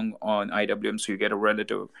a long on IWM, so you get a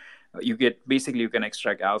relative. You can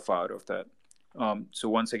extract alpha out of that. So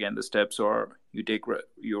once again, the steps are: you take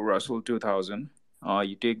your Russell 2000,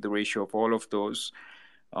 you take the ratio of all of those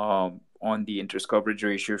on the interest coverage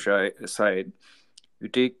ratio side. You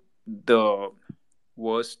take the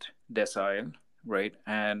worst decile, right?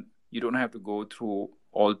 And you don't have to go through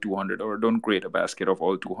all 200, or don't create a basket of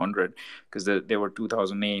all 200, because there were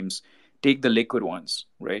 2,000 names. Take the liquid ones,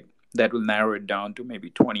 right? That will narrow it down to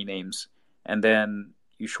maybe 20 names. And then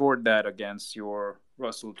you short that against your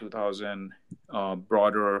Russell 2000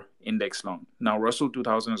 broader index long. Now, Russell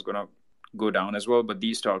 2000 is going to go down as well, but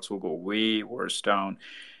these stocks will go way worse down.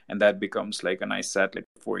 And that becomes like a nice satellite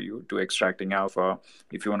for you to extracting alpha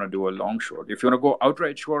if you want to do a long short. If you want to go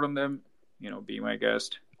outright short on them, be my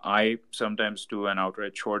guest. I sometimes do an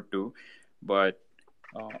outright short too, but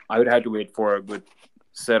I would have to wait for a good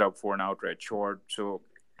setup for an outright short. So,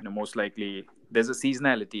 most likely there's a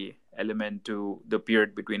seasonality element to the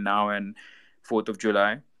period between now and 4th of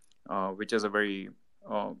July, which is a very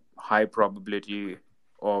high probability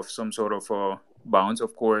of some sort of a bounce.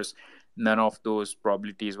 Of course, none of those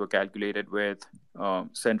probabilities were calculated with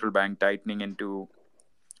central bank tightening into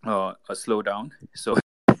a slowdown. So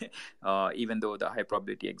even though the high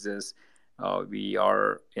probability exists, we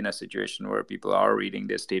are in a situation where people are reading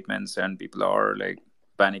their statements and people are like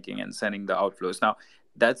panicking and sending the outflows. Now,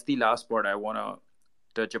 that's the last part I want to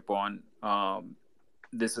touch upon.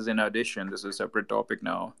 This is in addition, this is a separate topic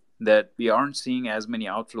now, that we aren't seeing as many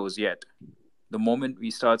outflows yet. The moment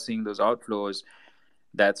we start seeing those outflows,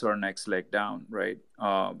 that's our next leg down, right?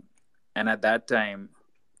 And at that time,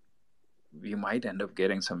 we might end up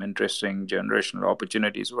getting some interesting generational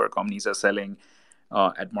opportunities where companies are selling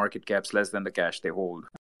at market caps less than the cash they hold.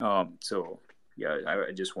 So, yeah,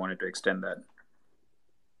 I just wanted to extend that.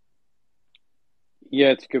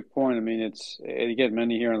 Yeah, it's a good point. I mean, again,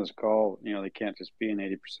 many here on this call, they can't just be in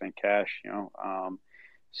 80% cash,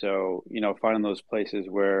 So, finding those places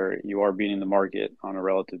where you are beating the market on a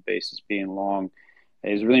relative basis, being long,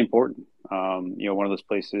 is really important. One of those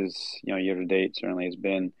places, year to date certainly has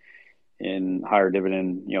been in higher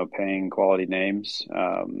dividend, paying quality names.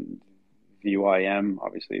 VYM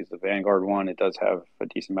obviously is the Vanguard one. It does have a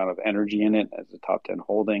decent amount of energy in it as a top 10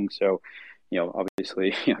 holding. So,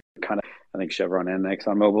 obviously, kind of, I think Chevron and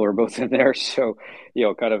ExxonMobil are both in there. So,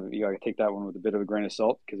 kind of, you got to take that one with a bit of a grain of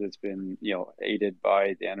salt because it's been, aided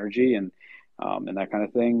by the energy and that kind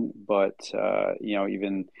of thing. But,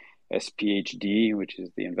 even SPHD, which is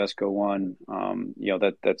the Invesco one,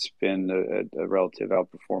 that's been a relative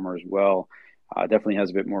outperformer as well. Definitely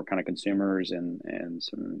has a bit more kind of consumers and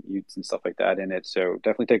some youths and stuff like that in it. So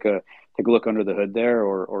definitely take a look under the hood there,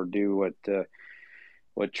 or do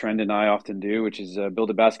what Trend and I often do, which is build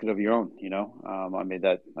a basket of your own.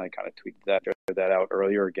 I kind of tweeted that out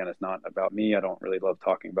earlier. Again, it's not about me. I don't really love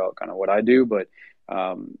talking about kind of what I do, but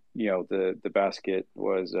the basket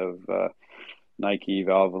was of Nike,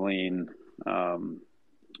 Valvoline,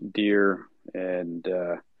 Deere, and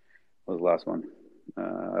what was the last one?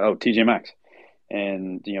 TJ Maxx.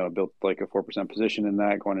 And, built like a 4% position in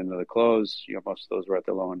that going into the close. Most of those were at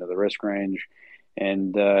the low end of the risk range.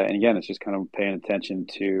 And again, it's just kind of paying attention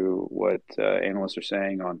to what analysts are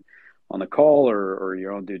saying on the call or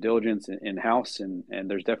your own due diligence in-house. And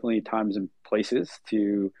there's definitely times and places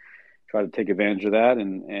to try to take advantage of that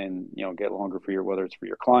and get longer for whether it's for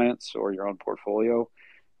your clients or your own portfolio.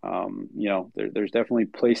 There's definitely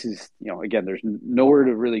places, again, there's nowhere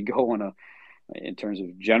to really go in terms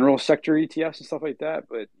of general sector ETFs and stuff like that.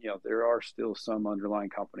 But, there are still some underlying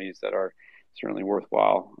companies that are certainly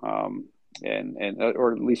worthwhile,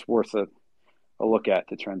 or at least worth a look at,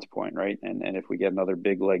 to Trent's point, right? And if we get another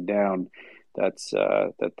big leg down, that's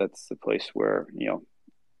the place where,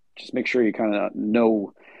 just make sure you kind of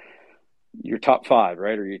know your top 5,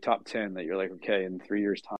 right? Or your top 10 that you're like, okay, in 3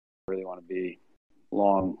 years time, I really want to be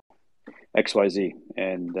long XYZ,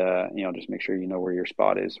 and just make sure you know where your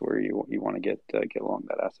spot is, where you want to get along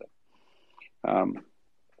that asset.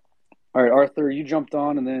 All right, Arthur, you jumped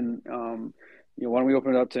on, and then why don't we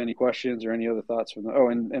open it up to any questions or any other thoughts from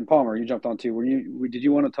and Palmer, you jumped on too. Did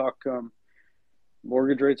you want to talk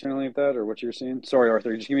mortgage rates or anything like that, or what you're seeing? Sorry,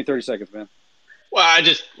 Arthur, just give me 30 seconds, man. Well, I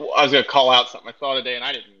was going to call out something I saw today, and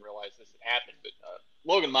I didn't realize this had happened, but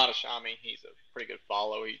Logan Matashami, he's a pretty good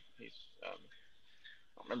follow. He's I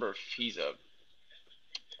don't remember if he's can't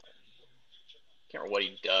remember what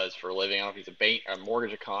he does for a living. I don't know if he's a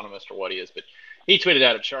mortgage economist or what he is, but he tweeted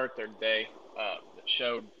out a chart there today that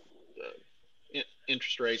showed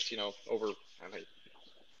interest rates, over, I think,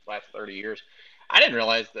 last 30 years. I didn't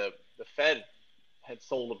realize the Fed had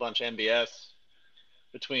sold a bunch of MBS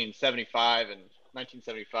between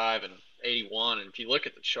 1975 and 81. And if you look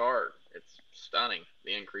at the chart, it's stunning,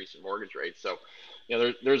 the increase in mortgage rates. So,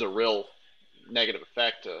 there's a real negative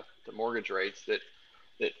effect to mortgage rates that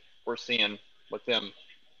we're seeing with them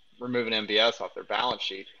removing MBS off their balance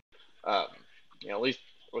sheet. At least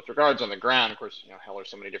with regards on the ground, of course, hell, there's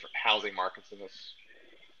so many different housing markets in this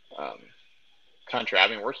country. I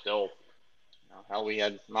mean, we're still, hell, we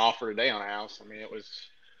had an offer today on a house. I mean,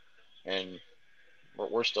 and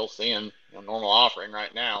we're still seeing normal offering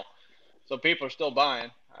right now. So people are still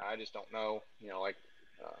buying. I just don't know,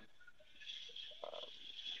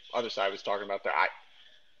 other side was talking about there.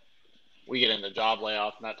 We get into job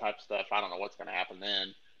layoffs and that type of stuff. I don't know what's going to happen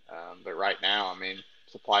then. But right now, I mean,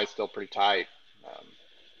 supply is still pretty tight.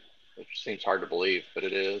 It seems hard to believe, but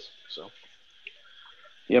it is. So.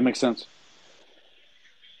 Yeah, makes sense.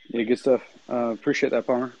 Yeah, good stuff. Appreciate that,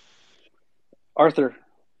 Palmer. Arthur,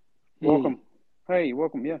 welcome. Hey,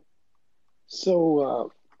 welcome. Yeah.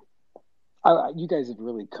 So, you guys have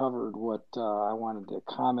really covered what I wanted to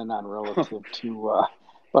comment on relative to,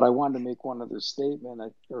 but I wanted to make one other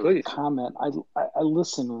statement or comment. I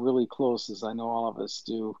listen really close, as I know all of us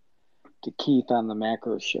do, to Keith on the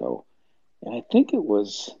Macro Show, and I think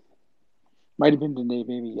might have been today,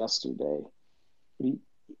 maybe yesterday.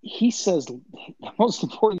 He says the most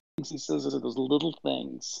important things he says are those little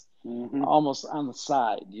things, almost on the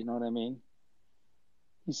side. You know what I mean?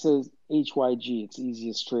 He says HYG, it's the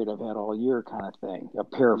easiest trade I've had all year, kind of thing.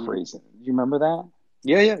 Paraphrasing. Do you remember that?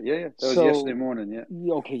 Yeah. That was yesterday morning. Yeah.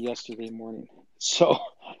 Okay, yesterday morning. So,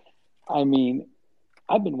 I mean,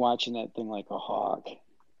 I've been watching that thing like a hawk,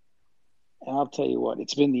 and I'll tell you what,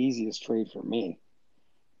 it's been the easiest trade for me.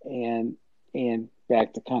 And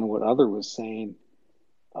back to kind of what Other was saying,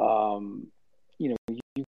 you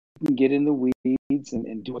can get in the weeds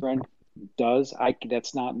and do what a friend does.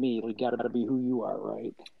 That's not me. You got to be who you are,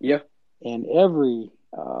 right? Yeah. And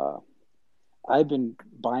I've been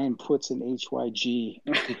buying puts in HYG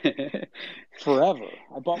forever.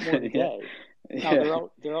 I bought more today. Yeah.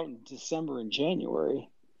 Now they're out in December and January,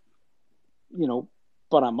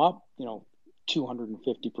 but I'm up,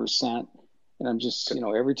 250%. And I'm just,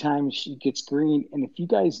 every time she gets green. And if you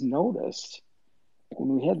guys noticed,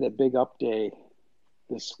 when we had that big up day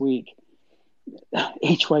this week,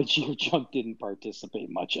 HYG or Junk didn't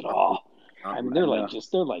participate much at all. I mean, they're like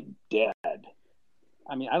dead.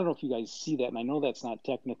 I mean, I don't know if you guys see that, and I know that's not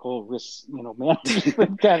technical risk,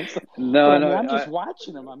 management kind of stuff. No, I'm just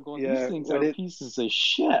watching them. I'm going, these things are pieces of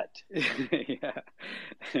shit. Yeah.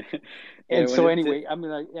 And so anyway, I'm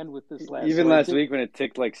going to end with this last. Even last week when it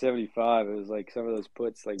ticked like 75, it was like some of those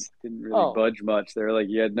puts like didn't really budge much. They were like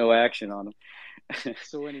you had no action on them.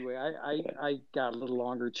 So anyway, I got a little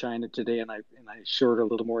longer China today, and I shorted a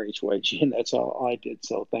little more HYG, and that's all I did.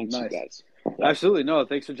 So thanks, you guys. Yeah. Absolutely. No,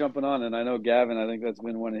 thanks for jumping on. And I know Gavin, I think that's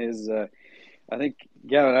been one of his, I think,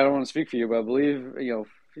 Gavin, I don't want to speak for you, but I believe,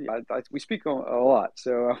 we speak a lot.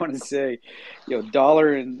 So I want to say,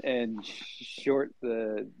 dollar and short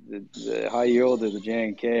the high yield or the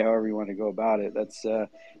JNK, however you want to go about it. That's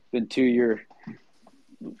been 2 year,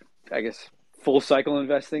 I guess, full cycle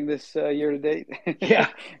investing this year to date. Yeah.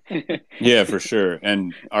 Yeah, for sure.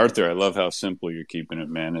 And Arthur, I love how simple you're keeping it,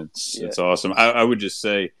 man. It's awesome. I would just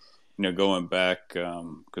say, going back,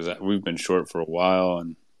 because we've been short for a while,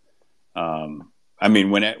 and I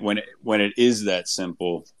mean, when it is that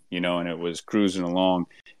simple, and it was cruising along,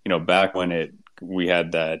 back when we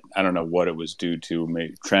had that, I don't know what it was due to.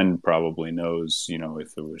 Maybe Trend probably knows,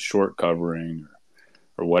 if it was short covering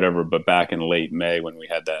or whatever. But back in late May, when we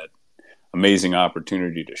had that amazing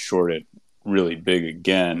opportunity to short it really big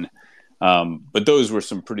again. But those were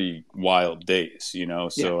some pretty wild days,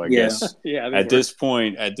 So I guess at this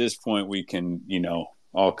point, we can,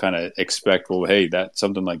 all kind of expect, well, hey, that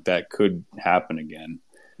something like that could happen again.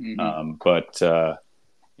 Mm-hmm. But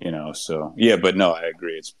no, I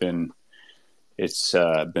agree. It's been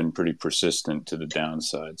pretty persistent to the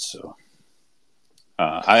downside. So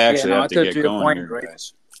I actually have to get going here, right?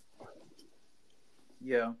 Guys.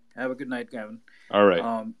 Yeah. Have a good night, Gavin. All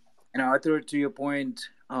right. And Arthur, to your point,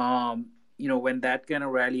 when that kind of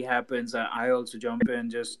rally happens, I also jump in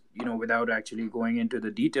just, without actually going into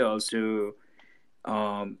the details to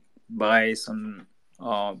buy some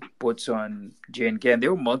puts on JNK. And they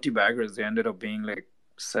were multi-baggers. They ended up being like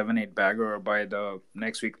 7-8 bagger by the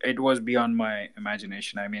next week. It was beyond my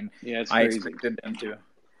imagination. I mean, I expected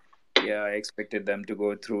them to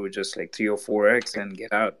go through just like 3 or 4x and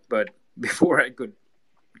get out. But before I could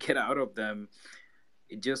get out of them,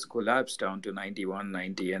 it just collapsed down to 91,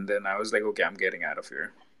 90. And then I was like, okay, I'm getting out of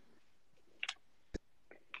here.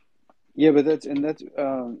 Yeah, but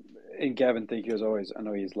and Gavin, thank you as always. I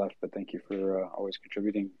know he's left, but thank you for always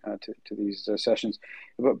contributing to these sessions.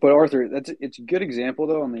 But Arthur, it's a good example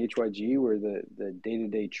though on the HYG where the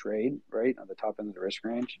day-to-day trade, right, on the top end of the risk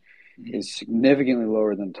range is significantly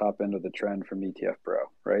lower than the top end of the trend from ETF Pro,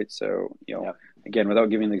 right? So, again, without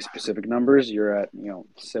giving the specific numbers, you're at,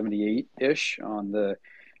 78-ish on the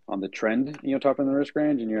trend, top end of the risk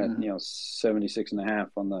range, and you're at, 76.5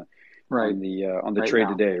 on the on the trade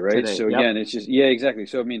today, right? So again, it's just exactly.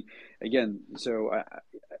 So I mean, again,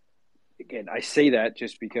 I say that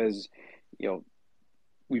just because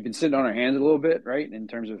we've been sitting on our hands a little bit, right, in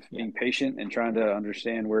terms of being patient and trying to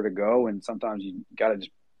understand where to go, and sometimes you got to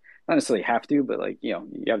just not necessarily have to, but you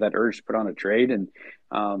have that urge to put on a trade, and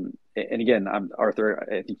again, Arthur,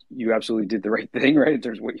 I think you absolutely did the right thing, right, in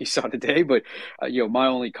terms of what you saw today. But my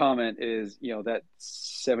only comment is that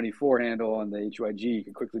 74 handle on the HYG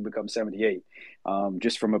could quickly become 78,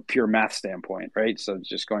 just from a pure math standpoint, right? So it's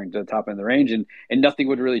just going to the top end of the range, and nothing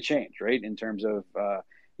would really change, right, in terms of the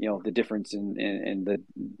difference in the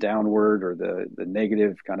downward or the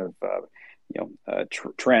negative kind of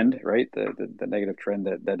trend, right? The negative trend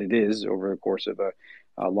that it is over the course of a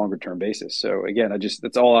longer term basis. So again,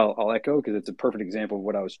 that's all I'll echo, because it's a perfect example of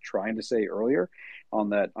what I was trying to say earlier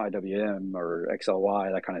on that IWM or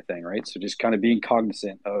XLY, that kind of thing, right? So just kind of being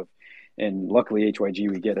cognizant of, and luckily HYG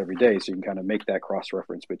we get every day, so you can kind of make that cross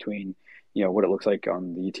reference between what it looks like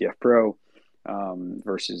on the ETF Pro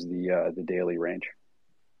versus the daily range.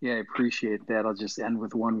 Yeah, I appreciate that. I'll just end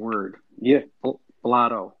with one word. Yeah,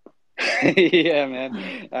 blotto. Yeah,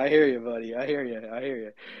 man. I hear you, buddy. I hear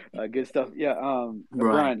you. Good stuff. Yeah.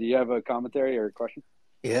 Brian, do you have a commentary or a question?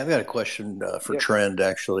 Yeah, I've got a question for Trend,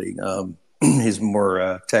 actually. He's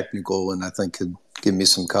more technical, and I think could give me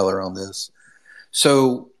some color on this.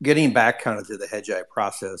 So getting back kind of to the hedge eye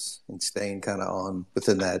process and staying kind of on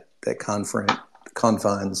within that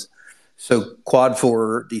confines. So quad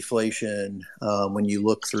 4 deflation, when you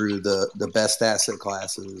look through the best asset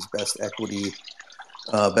classes, best equity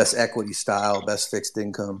style, best fixed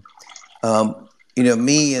income.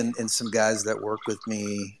 Me and some guys that work with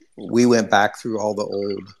me, we went back through all the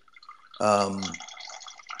old. I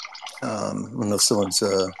don't know if someone's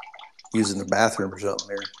using the bathroom or something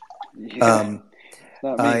here.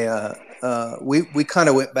 We kind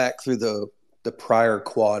of went back through the prior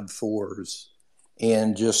quad 4s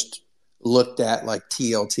and just looked at like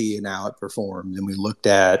TLT and how it performed, and we looked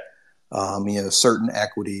at certain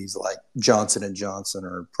equities like Johnson & Johnson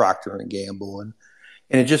or Procter & Gamble. And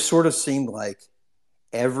it just sort of seemed like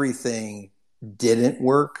everything didn't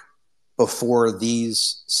work before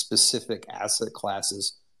these specific asset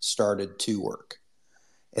classes started to work.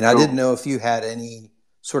 And I didn't know if you had any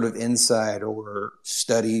sort of insight or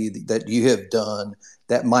study that you have done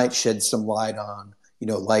that might shed some light on,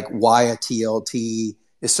 like why a TLT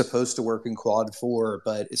is supposed to work in quad 4,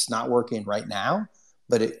 but it's not working right now,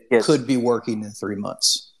 but it could be working in 3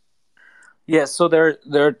 months. Yes, so there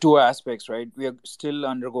are two aspects, right? We are still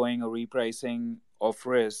undergoing a repricing of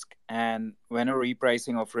risk, and when a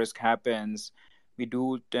repricing of risk happens, we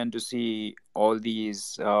do tend to see all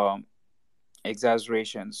these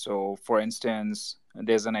exaggerations. So, for instance,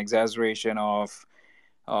 there's an exaggeration of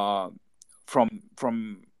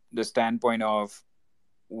from the standpoint of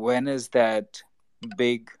when is that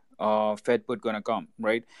big Fed put going to come,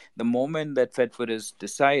 right? The moment that Fed put is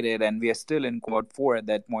decided, and we are still in quad four at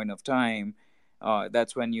that point of time,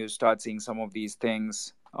 that's when you start seeing some of these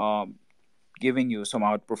things giving you some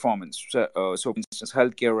outperformance. So for instance,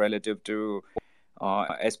 healthcare relative to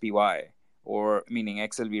SPY, or meaning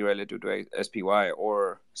XLV relative to SPY,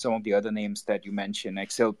 or some of the other names that you mentioned,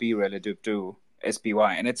 XLP relative to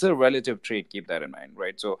SPY. And it's a relative trade, keep that in mind,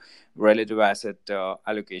 right? So relative asset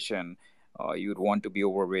allocation, you'd want to be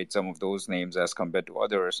overweight some of those names as compared to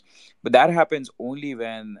others. But that happens only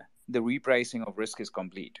when the repricing of risk is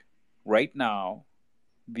complete. Right now,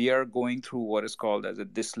 we are going through what is called as a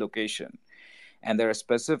dislocation. And there are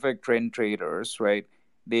specific trend traders, right?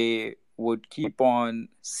 They would keep on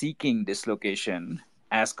seeking dislocation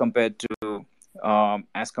as compared to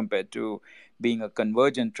being a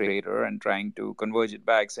convergent trader and trying to converge it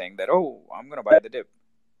back, saying that, oh, I'm going to buy the dip.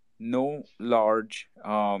 No large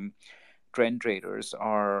trend traders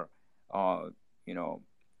are,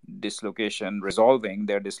 dislocation resolving,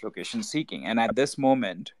 their dislocation seeking. And at this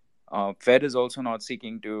moment, Fed is also not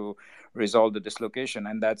seeking to resolve the dislocation,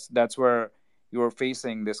 and that's where you're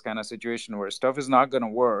facing this kind of situation where stuff is not going to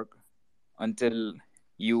work until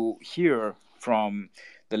you hear from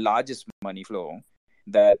the largest money flow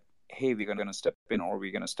that, hey, we're going to step in or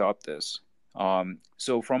we're going to stop this.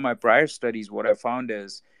 So from my prior studies, what I found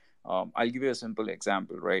is, I'll give you a simple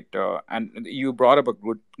example, right? And you brought up a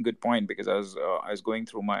good point, because I was going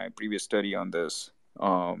through my previous study on this,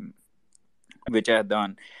 which I had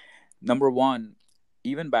done. Number one,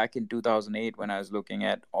 even back in 2008, when I was looking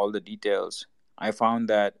at all the details, I found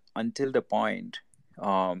that until the point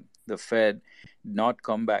the Fed did not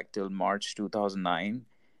come back till March 2009,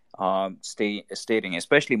 stating,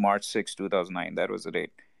 especially March 6, 2009, that was the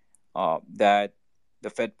date, that the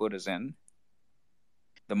Fed put us in,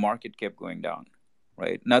 the market kept going down,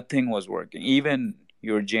 right? Nothing was working. Even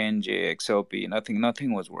your JNK, XLP,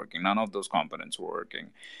 nothing was working. None of those components were working.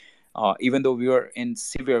 Even though we were in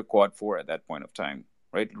severe quad four at that point of time,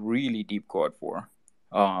 right? Really deep quad four.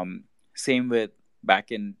 Same with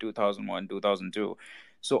back in 2001, 2002.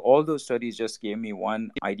 So all those studies just gave me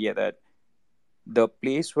one idea, that the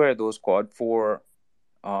place where those quad four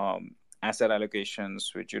asset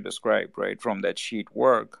allocations, which you described, right, from that sheet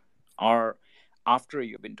work, are after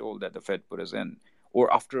you've been told that the Fed put is in,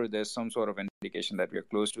 or after there's some sort of indication that we're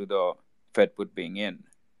close to the Fed put being in.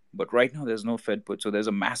 But right now, there's no Fed put. So there's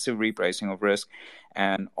a massive repricing of risk,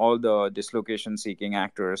 and all the dislocation-seeking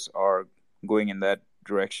actors are going in that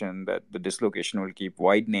direction, that the dislocation will keep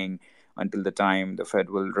widening until the time the Fed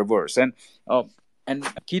will reverse. And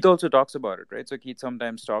Keith also talks about it, right? So Keith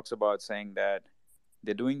sometimes talks about saying that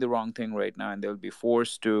they're doing the wrong thing right now, and they'll be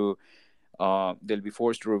forced to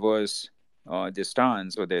reverse this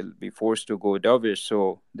stance, or they'll be forced to go dovish.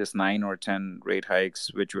 So this 9 or 10 rate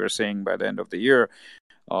hikes, which we're saying by the end of the year,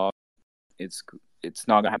 it's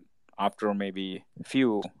not gonna happen. After maybe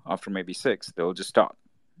 6, they'll just stop.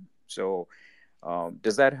 So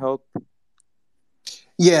does that help?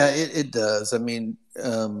 Yeah, it does. I mean,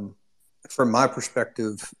 from my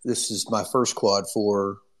perspective, this is my first quad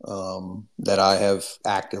four that I have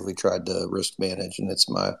actively tried to risk manage, and it's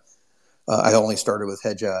I only started with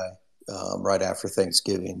Hedge Eye right after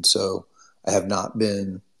Thanksgiving, so I have not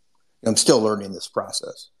been. I'm still learning this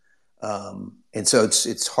process. And so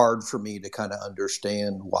it's hard for me to kind of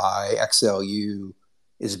understand why XLU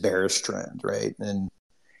is bearish trend, right? And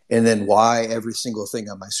then why every single thing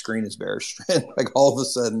on my screen is bearish trend. Like all of a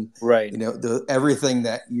sudden, right? Everything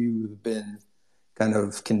that you've been kind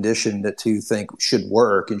of conditioned to think should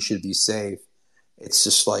work and should be safe, it's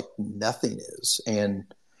just like nothing is.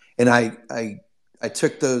 And I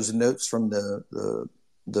took those notes from the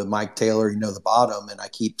Mike Taylor, the bottom, and I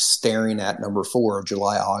keep staring at number 4,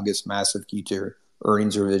 July, August, massive Q2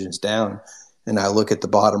 earnings revisions down. And I look at the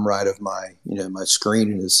bottom right of my, my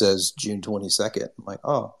screen, and it says June 22nd. I'm like,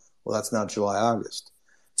 oh, well, that's not July, August.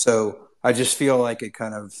 So I just feel like it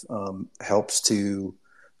kind of helps to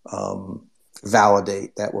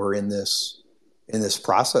validate that we're in this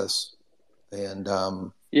process. And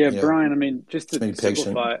Brian, I mean, just to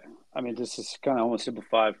simplify, this is kind of almost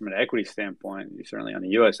simplified from an equity standpoint. Certainly on the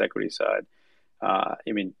U.S. equity side.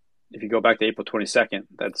 If you go back to April 22nd,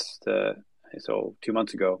 so 2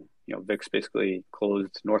 months ago, VIX basically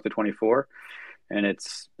closed north of 24, and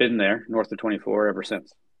it's been there north of 24 ever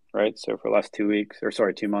since, right? So for the last 2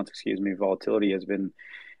 months, volatility has been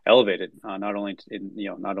elevated, not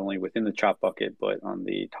only within the chop bucket, but on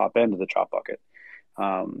the top end of the chop bucket.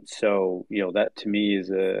 So that to me is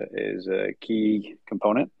a key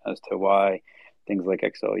component as to why things like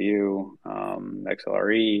XLU,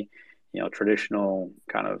 XLRE, traditional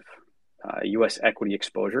kind of U.S. equity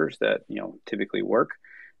exposures that typically work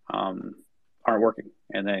aren't working.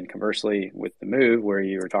 And then conversely, with the move where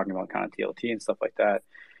you were talking about kind of TLT and stuff like that,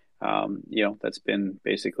 that's been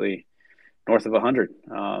basically north of 100,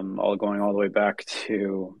 all going all the way back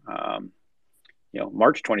to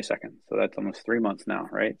March 22nd. So that's almost 3 months now,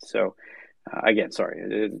 right? So again, sorry,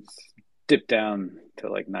 it's dipped down to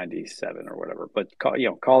like 97 or whatever, but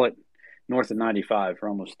call it north of 95 for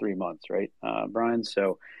almost 3 months, right, Brian?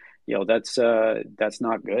 So that's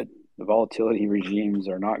not good. The volatility regimes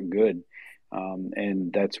are not good,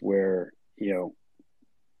 and that's where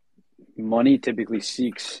money typically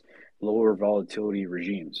seeks lower volatility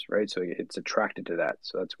regimes, right? So it's attracted to that.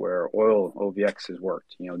 So that's where oil OVX has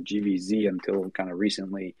worked. GVZ until kind of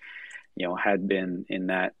recently, had been in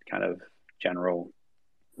that kind of general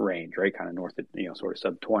range, right? Kind of north of, sort of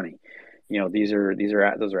sub 20. Those are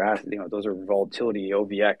volatility.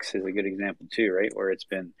 OVX is a good example too, right? Where it's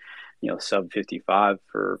been, sub 55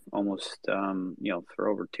 for almost, for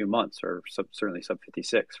over 2 months, or certainly sub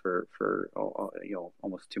 56 for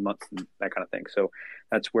almost 2 months, and that kind of thing. So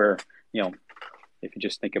that's where, if you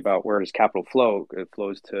just think about where does capital flow, it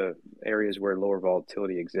flows to areas where lower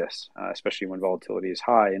volatility exists, especially when volatility is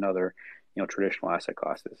high in other, traditional asset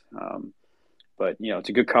classes. But it's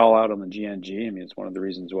a good call out on the GNG. I mean, it's one of the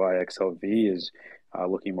reasons why XLV is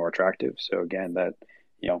looking more attractive. So again, that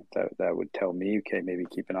would tell me, okay, maybe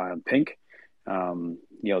keep an eye on pink. The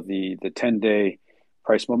 10-day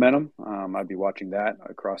price momentum, I'd be watching that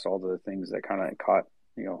across all the things that kind of caught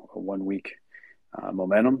a 1 week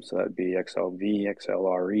momentum. So that'd be XLV,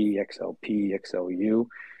 XLRE, XLP, XLU,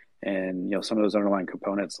 and some of those underlying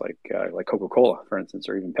components like Coca-Cola, for instance,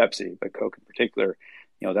 or even Pepsi, but Coke in particular.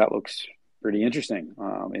 That looks pretty interesting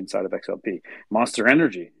inside of XLP. Monster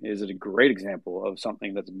Energy is a great example of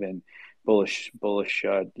something that's been bullish.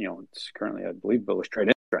 It's currently, I believe, bullish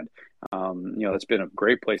trend. That's been a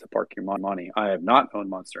great place to park your money. I have not owned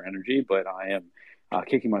Monster Energy, but I am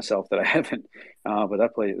kicking myself that I haven't. But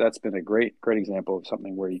that's been a great example of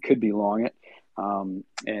something where you could be long it,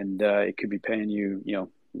 and it could be paying you.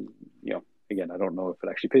 Again, I don't know if it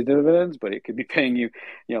actually pays dividends, but it could be paying you,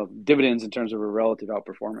 dividends in terms of a relative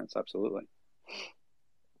outperformance. Absolutely.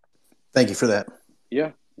 Thank you for that.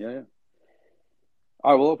 Yeah.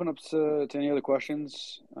 All right, we'll open up to any other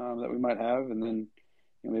questions that we might have, and then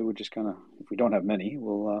maybe we'll just kind of, if we don't have many,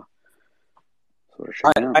 we'll sort of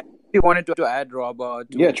shut down. I wanted to add, Rob,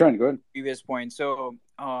 Trent, go ahead. Previous point. So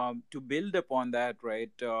to build upon that,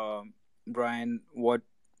 right, Brian, what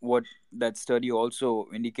that study also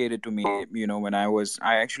indicated to me, when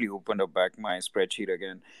I actually opened up back my spreadsheet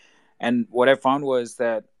again, and what I found was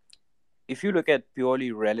that if you look at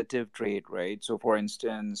purely relative trade, right? So for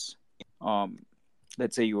instance,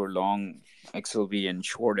 let's say you were long XLV and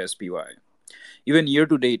short SPY. Even year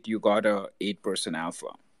to date, you got a 8% alpha,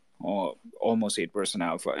 or almost 8%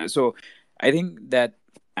 alpha. So I think that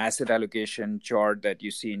asset allocation chart that you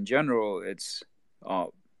see in general, it's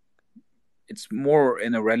more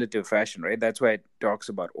in a relative fashion, right? That's why it talks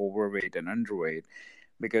about overweight and underweight,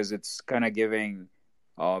 because it's kind of giving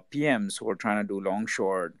PMs who are trying to do long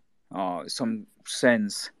short some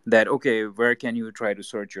sense that, okay, where can you try to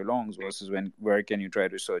search your longs versus where can you try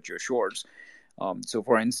to search your shorts. So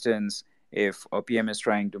for instance, if a PM is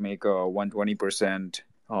trying to make a 120%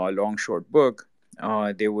 long short book,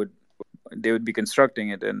 they would be constructing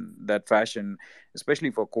it in that fashion,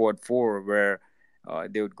 especially for quad 4, where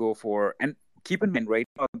they would go for, and keep in mind right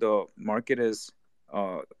now the market is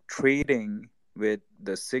trading with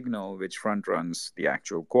the signal which front runs the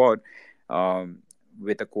actual quad,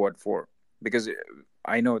 with a quad 4, because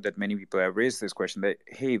I know that many people have raised this question that,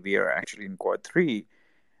 hey, we are actually in quad 3,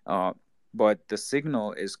 but the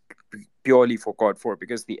signal is purely for quad 4,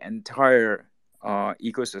 because the entire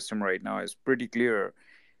ecosystem right now is pretty clear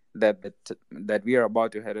that we are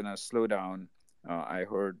about to head in a slowdown. I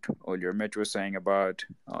heard earlier Mitch was saying about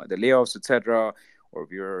the layoffs, etc., or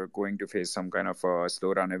we are going to face some kind of a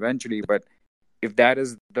slowdown eventually. But if that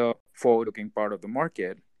is the forward-looking part of the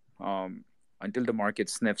market, until the market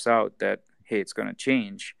sniffs out that, hey, it's going to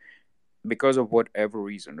change because of whatever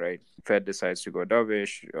reason, right? Fed decides to go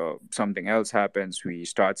dovish, something else happens, we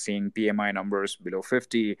start seeing PMI numbers below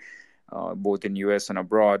 50, both in US and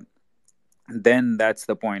abroad, then that's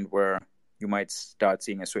the point where you might start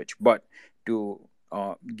seeing a switch. But to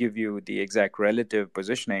give you the exact relative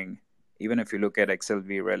positioning, even if you look at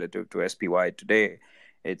XLV relative to SPY today,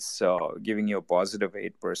 it's giving you a positive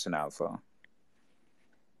 8% alpha.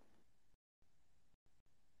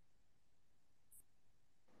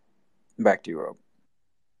 Back to you, Rob.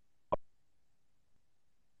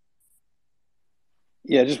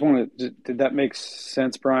 Yeah, I just wanted. Did that make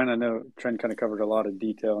sense, Brian? I know Trent kind of covered a lot of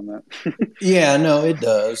detail on that. Yeah, no, it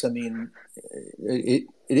does. I mean,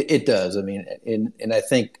 it does. I mean, and I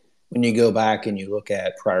think when you go back and you look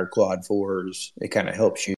at prior quad fours, it kind of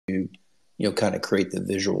helps you kind of create the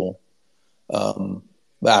visual.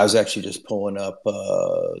 But I was actually just pulling up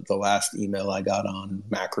the last email I got on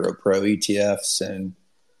Macro Pro ETFs, and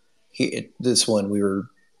this one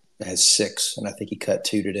has 6, and I think he cut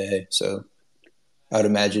 2 today. So I would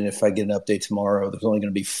imagine if I get an update tomorrow, there's only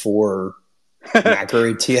going to be 4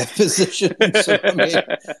 macro ETF positions. So I mean,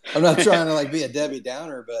 I'm not trying to be a Debbie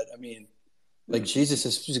Downer, but I mean, Jesus,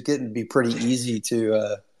 it's just getting to be pretty easy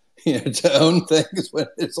to to own things when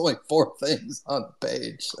it's only 4 things on the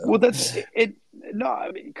page. So. Well, that's it. No,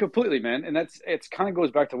 I mean, completely, man. And it's kind of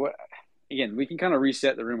goes back to what, again, we can kind of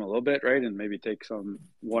reset the room a little bit, right? And maybe take some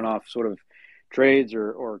one-off sort of trades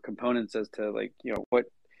or components as to what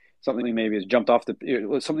something maybe has jumped off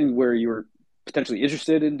something where you were potentially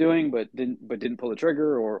interested in doing, but didn't pull the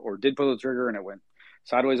trigger, or did pull the trigger and it went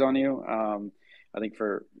sideways on you. I think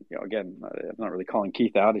again, I'm not really calling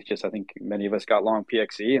Keith out. It's just I think many of us got long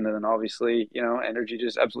PXE, and then obviously energy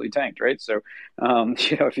just absolutely tanked, right? So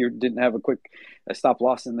if you didn't have a stop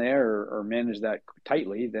loss in there or manage that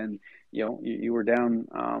tightly, then you were down.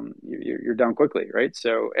 You're down quickly, right?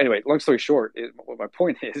 So anyway, long story short, what my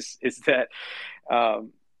point is that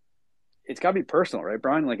it's got to be personal, right,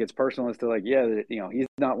 Brian? It's personal as to he's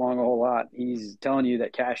not long a whole lot. He's telling you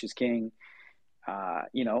that cash is king.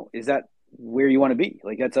 Is that where you want to be?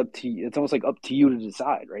 That's up to you. It's almost up to you to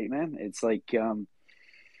decide, right, man? It's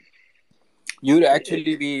you'd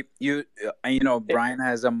actually be Brian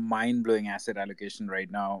has a mind-blowing asset allocation right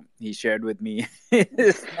now. He shared with me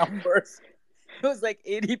his numbers. It was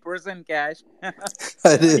 80% cash.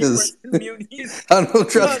 It is. Munis. I don't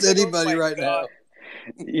trust anybody right now.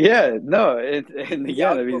 Yeah, no, and again,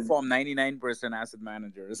 outperform 99% asset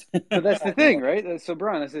managers. So that's the thing, right? So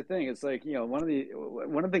Brian, that's the thing. It's one of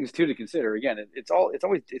the things too to consider. Again,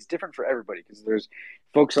 it's different for everybody, because there's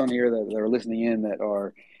folks on here that are listening in that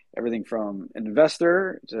are everything from an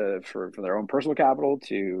investor for their own personal capital,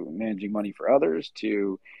 to managing money for others,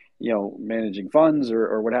 to managing funds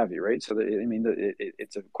or what have you, right? So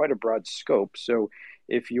it's quite a broad scope. So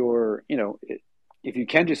if you're if you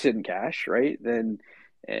can just sit in cash, right, then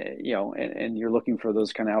and you're looking for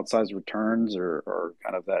those kind of outsized returns or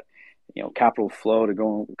kind of that capital flow to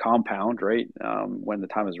go compound, right, when the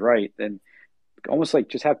time is right, then almost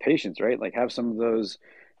just have patience, right? Have some of those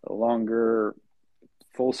longer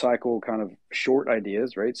full cycle kind of short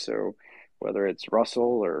ideas, right? So whether it's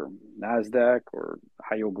Russell or NASDAQ or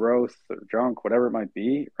high yield growth or junk, whatever it might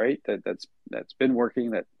be, right, that's been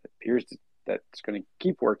working, that appears that's going to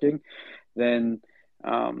keep working, then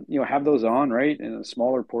have those on, right, in a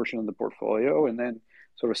smaller portion of the portfolio, and then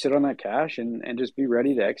sort of sit on that cash and just be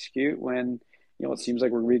ready to execute when it seems like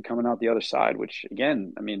we're really coming out the other side. Which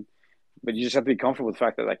again, but you just have to be comfortable with the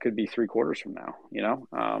fact that could be 3 quarters from now,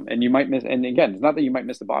 and you might miss. And again, it's not that you might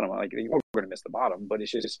miss the bottom. You're going to miss the bottom, but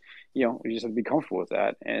it's just you just have to be comfortable with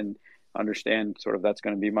that and understand sort of that's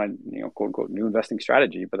going to be my quote unquote new investing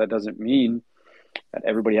strategy. But that doesn't mean that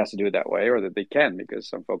everybody has to do it that way, or that they can, because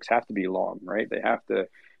some folks have to be long, right? They have to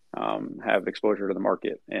have exposure to the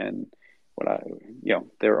market. And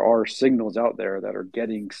there are signals out there that are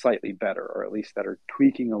getting slightly better, or at least that are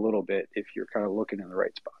tweaking a little bit if you're kind of looking in the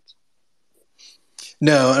right spots.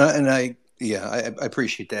 No, and I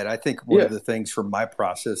appreciate that. I think one of the things from my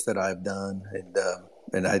process that I've done,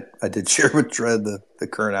 and I did share with Dred the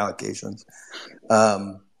current allocations,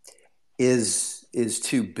 is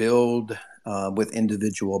to build with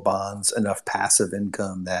individual bonds enough passive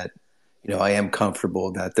income that I am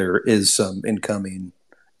comfortable that there is some incoming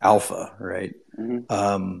alpha, right?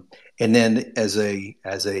 Mm-hmm. And then as a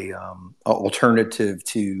alternative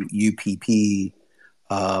to UPP,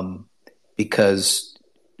 because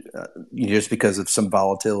just because of some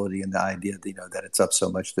volatility and the idea that it's up so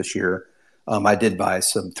much this year, I did buy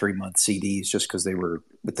some 3-month CDs just because they were,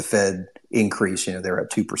 with the Fed increase, they're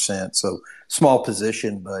at 2%. So small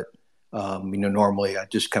position, but normally I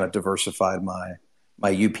just kind of diversified my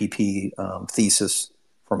UPP thesis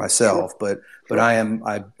for myself. Sure. But I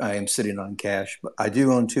am sitting on cash. But I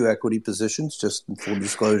do own 2 equity positions, just in full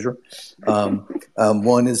disclosure.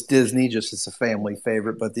 One is Disney, just as a family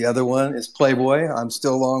favorite, but the other one is Playboy. I'm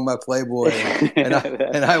still long my Playboy, and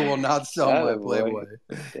I will not sell my Playboy.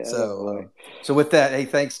 Yeah, so with that, hey,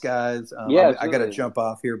 thanks guys. I got to jump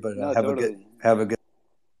off here, but have a good.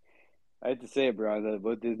 I had to say it, bro.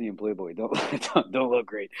 Both Disney and Playboy don't look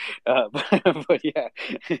great, but yeah,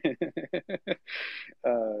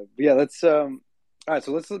 yeah. Let's. I All right,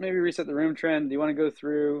 so let's maybe reset the room trend. Do you want to go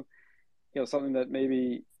through, something that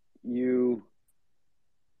maybe you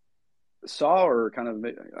saw, or kind of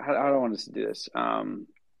how do I want us to do this?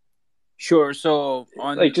 Sure. So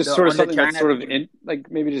on like just sort of something that's China sort of theme, like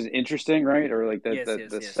maybe just interesting, right? Or like that yes, yes,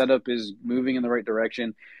 the yes. setup is moving in the right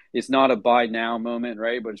direction. It's not a buy now moment,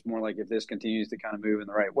 right? But it's more like if this continues to kind of move in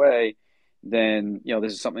the right way, then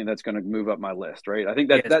this is something that's going to move up my list, right? I think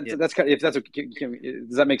Yes, that's kind of, if that's what,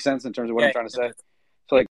 does that make sense in terms of what I'm yeah, trying to say?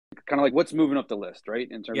 So like kind of like what's moving up the list,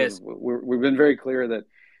 right? In terms of yes. we've been very clear that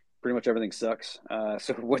pretty much everything sucks.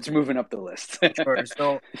 So what's moving up the list? Sure.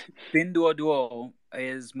 So Pinduoduo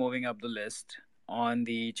is moving up the list on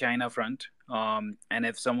the China front. And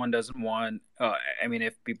if someone doesn't want,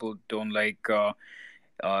 if people don't like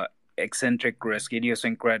eccentric risk,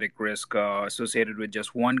 idiosyncratic risk associated with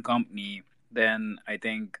just one company, then I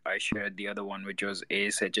think I shared the other one, which was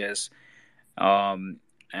ASHS. And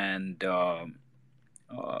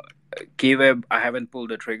KWeb, I haven't pulled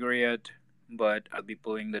the trigger yet, but I'll be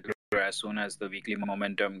pulling the trigger as soon as the weekly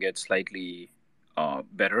momentum gets slightly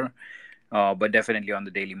better. But definitely on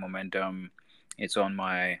the daily momentum, it's on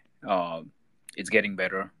my. It's getting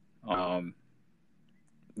better.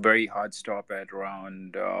 Very hard stop at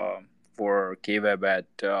around for KWeb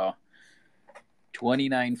at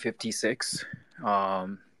 29.56,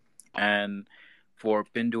 and for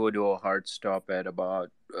Pinduoduo hard stop at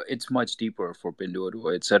about. It's much deeper for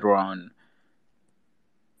Pinduoduo. It's at around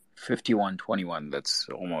 51.21. That's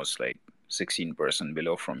almost like 16%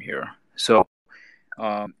 below from here. So,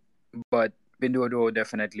 but Pinduoduo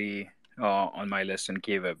definitely on my list, and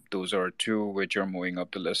KWeb. Those are two which are moving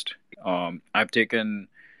up the list. I've taken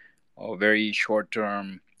a very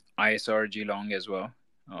short-term ISRG long as well,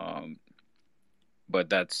 but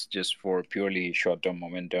that's just for purely short-term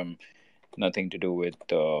momentum, nothing to do with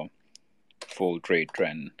the full trade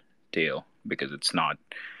trend tail, because it's not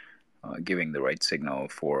giving the right signal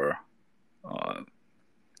for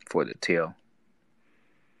the tail.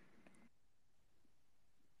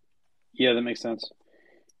 Yeah, that makes sense.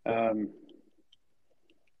 Yeah,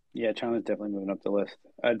 China's definitely moving up the list.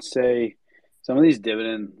 I'd say some of these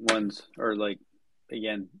dividend ones are like,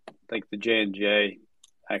 again, like the JNK.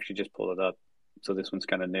 I actually just pulled it up, so this one's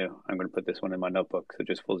kind of new. I'm going to put this one in my notebook. So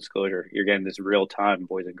just full disclosure, you're getting this real time,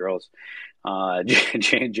 boys and girls.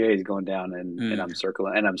 JNK is going down, and I'm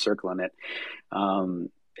circling it.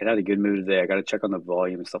 It had a good move today. I got to check on the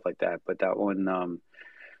volume and stuff like that, but that one.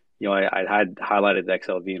 I had highlighted the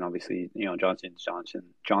XLV, and obviously, Johnson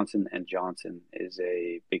and Johnson is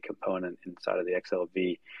a big component inside of the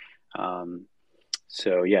XLV.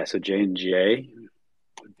 So J&J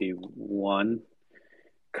would be one.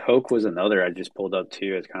 Coke was another I just pulled up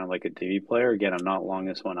too. It's kind of like a DV player. Again, I'm not long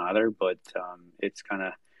this one either, but it's kind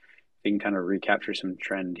of, you can kind of recapture some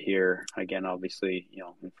trend here. Again, obviously,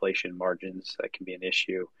 inflation margins, that can be an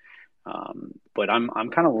issue. But I'm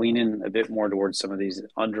kind of leaning a bit more towards some of these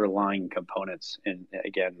underlying components. And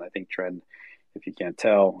again, I think trend, if you can't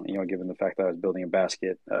tell, given the fact that I was building a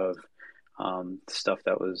basket of stuff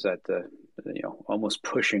that was at the, almost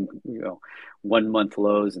pushing, 1 month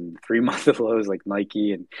lows and 3 month lows like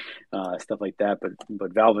Nike and stuff like that. But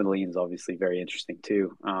Valvoline is obviously very interesting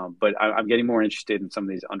too. But I'm getting more interested in some of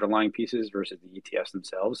these underlying pieces versus the ETFs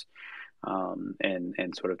themselves,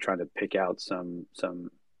 and sort of trying to pick out some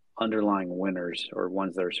underlying winners, or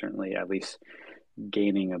ones that are certainly at least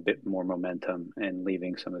gaining a bit more momentum, and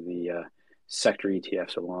leaving some of the sector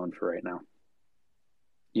ETFs alone for right now.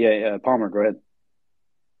 Yeah, Palmer, go ahead.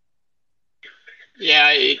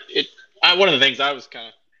 Yeah, one of the things I was kind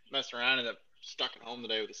of messing around, and stuck at home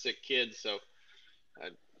today with the sick kids, so I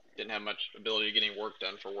didn't have much ability to get any work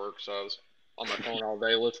done for work, so I was on my phone all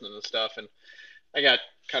day listening to stuff, and I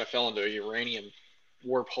kind of fell into a uranium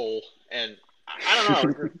warp hole, and I don't know.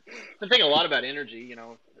 I've been thinking a lot about energy.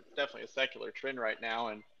 It's definitely a secular trend right now,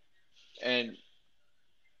 and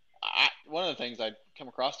one of the things I come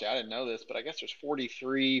across today, I didn't know this, but I guess there's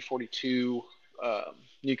 43, 42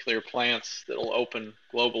 nuclear plants that'll open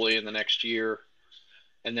globally in the next year,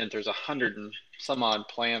 and then there's 100 and some odd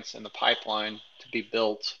plants in the pipeline to be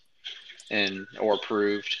built or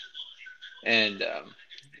approved, and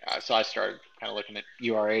so I started kind of looking at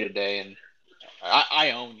URA today, and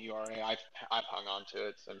I own URA. I've hung on to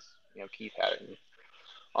it since Keith had it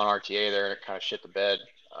on RTA there, and it kind of shit the bed.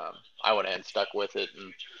 I went ahead and stuck with it,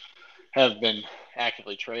 and have been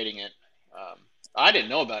actively trading it. I didn't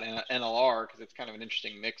know about NLR because it's kind of an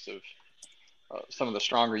interesting mix of some of the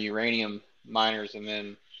stronger uranium miners, and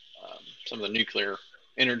then some of the nuclear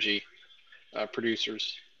energy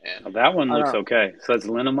producers. And that one looks okay. So it's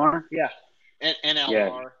Linamar? Yeah.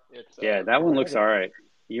 NLR. Yeah, that one looks all right.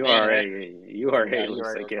 URA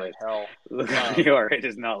looks like hell. URA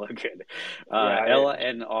does not look good.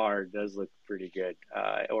 LNR does look pretty good,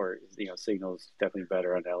 or signals definitely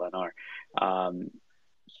better on LNR.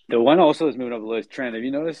 The one also is moving up the list. Trend. Have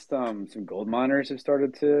you noticed some gold miners have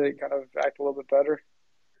started to kind of act a little bit better?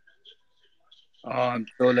 So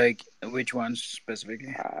like which ones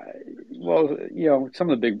specifically? Well, some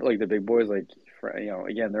of the big boys, like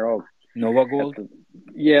again, they're all Nova Gold.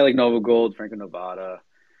 Like Nova Gold, Franco Nevada,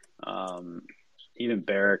 even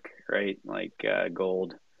Barrick, right? Like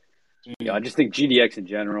gold. I just think GDX in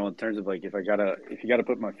general, in terms of like if you gotta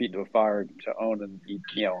put my feet into a fire to own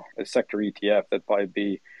a sector ETF, that'd probably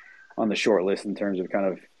be on the short list in terms of kind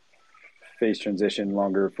of phase transition,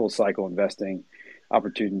 longer full cycle investing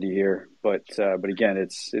opportunity here. But again,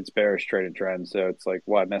 it's bearish trade trend, so it's like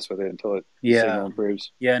why mess with it until the signal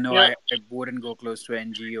improves. Yeah, no, I wouldn't go close to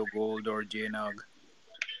NG or gold or JNK.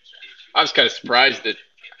 I was kind of surprised that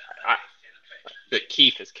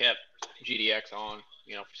Keith has kept GDX on,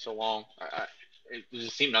 for so long. It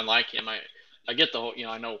just seemed unlike him. I get the whole,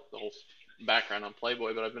 I know the whole background on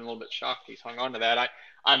Playboy, but I've been a little bit shocked he's hung on to that.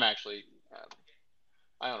 I'm actually,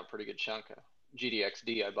 I own a pretty good chunk of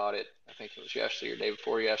GDXD. I bought it, I think it was yesterday or day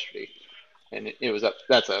before yesterday, and it was up.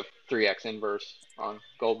 That's a 3x inverse on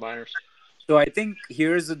gold miners. So I think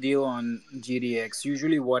here's the deal on GDX.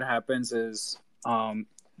 Usually what happens is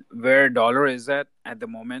where dollar is at the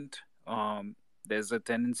moment, there's a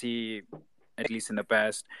tendency, at least in the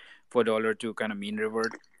past, for dollar to kind of mean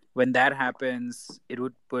revert. When that happens, it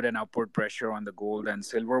would put an upward pressure on the gold and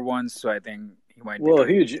silver ones. So I think he might be a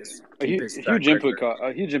huge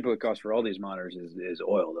input cost for all these miners is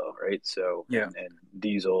oil, though, right? So and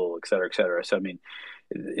diesel, et cetera, et cetera. So I mean,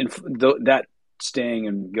 that staying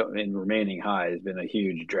and remaining high has been a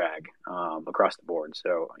huge drag across the board.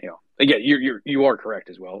 So again, you are correct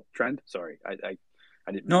as well. Trend. Sorry, I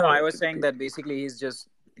didn't. No, I was saying that basically he's just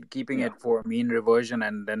keeping it for mean reversion,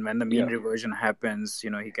 and then when the mean reversion happens,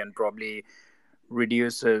 he can probably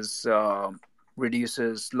reduce his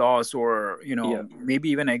loss, or maybe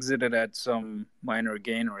even exit it at some minor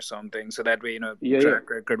gain or something. So that way, track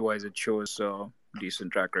record wise, it shows a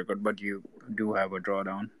decent track record, but you do have a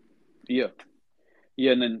drawdown. Yeah,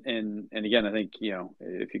 and then and again, I think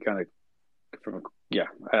if you kind of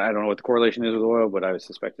I don't know what the correlation is with oil, but I would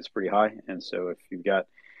suspect it's pretty high. And so if you've got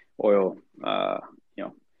oil,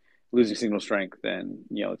 losing signal strength, then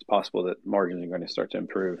it's possible that margins are going to start to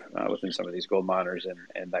improve within some of these gold miners,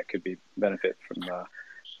 and that could be benefit from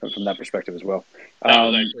that perspective as well.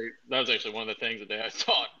 That was actually one of the things that I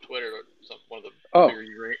saw on Twitter. One of the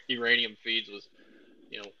bigger uranium feeds was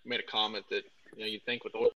made a comment that you'd think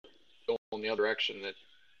with oil going in the other direction that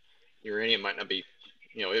uranium might not be.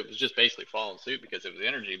 It was just basically following suit because it was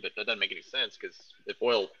energy, but that doesn't make any sense because if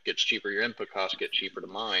oil gets cheaper, your input costs get cheaper to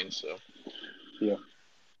mine. So, yeah,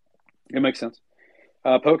 it makes sense.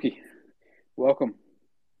 Pokey, welcome.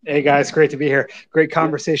 Hey guys, great to be here. Great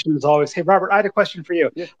conversation as always. Hey Robert, I had a question for you.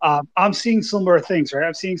 Yeah. I'm seeing similar things, right?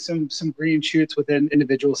 I'm seeing some green shoots within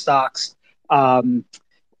individual stocks.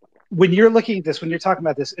 When you're looking at this, when you're talking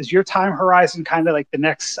about this, is your time horizon kind of like the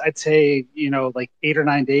next, I'd say, like 8 or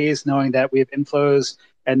 9 days, knowing that we have inflows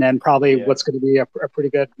and then probably what's going to be a pretty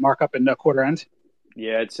good markup in the quarter end?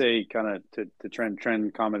 Yeah, I'd say kind of to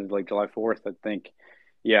trend commented like July 4th. I think,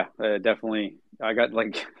 definitely. I got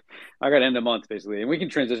end of month basically, and we can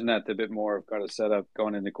transition that to a bit more of kind of setup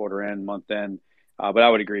going into quarter end, month end. But I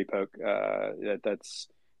would agree, Poke. That's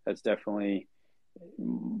definitely.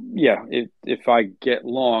 Yeah, if I get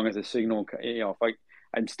long as a signal,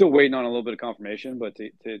 I'm still waiting on a little bit of confirmation, but to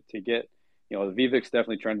get, the VVIX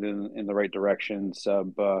definitely trended in the right direction.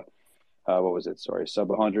 Sub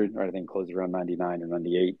 100, right? I think closed around 99 or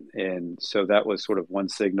 98, and so that was sort of one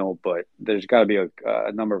signal. But there's got to be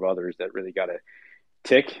a number of others that really got to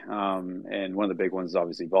tick, and one of the big ones is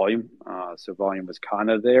obviously volume. So volume was kind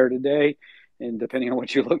of there today, and depending on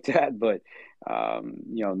what you looked at, but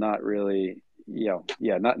not really.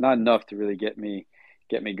 Not enough to really get me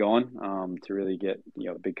going, to really get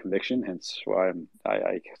a big conviction. Hence why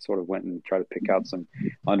I sort of went and tried to pick out some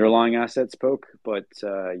underlying assets, Poke. But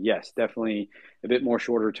yes, definitely a bit more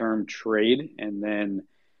shorter term trade, and then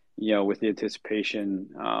with the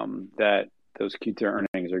anticipation that those Q2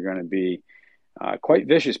 earnings are going to be quite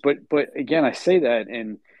vicious. But again, I say that,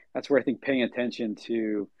 and that's where I think paying attention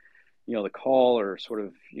to the call, or sort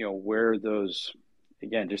of where those.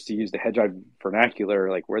 Again, just to use the hedge drive vernacular,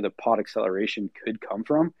 like where the pot acceleration could come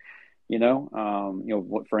from,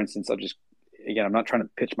 for instance, I'm not trying to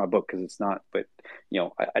pitch my book because it's not, but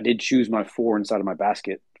I did choose my 4 inside of my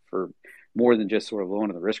basket for more than just sort of low end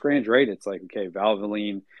of the risk range, right? It's like, okay,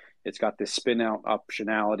 Valvoline, it's got this spin out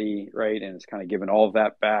optionality, right? And it's kind of given all of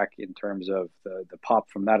that back in terms of the pop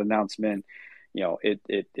from that announcement.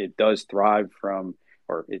 It does thrive from,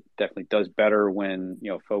 or it definitely does better when,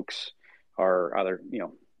 folks are either,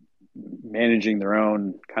 managing their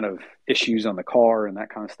own kind of issues on the car and that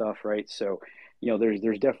kind of stuff, right? So, there's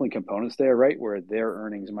definitely components there, right, where their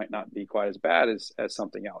earnings might not be quite as bad as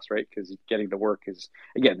something else, right? Because getting to work is,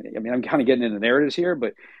 again, I mean, I'm kind of getting into narratives here,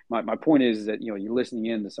 but my point is that, you're listening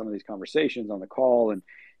in to some of these conversations on the call, and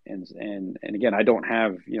again, I don't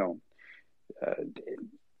have,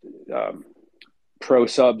 pro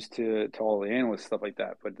subs to all the analysts, stuff like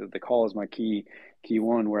that, but the call is my key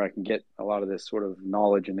one where I can get a lot of this sort of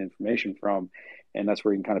knowledge and information from, and that's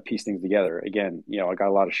where you can kind of piece things together. Again, I got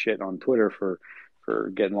a lot of shit on Twitter for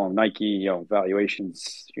getting long Nike,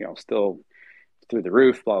 valuations, still through the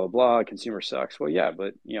roof, blah blah blah, consumer sucks. Well, yeah,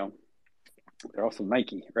 but they're also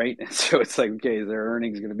Nike, right? And so it's like, okay, is their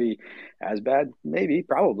earnings going to be as bad? Maybe,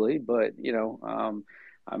 probably, but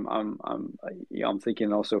I'm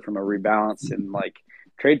thinking also from a rebalance and like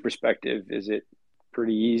trade perspective, is it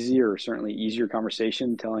pretty easy, or certainly easier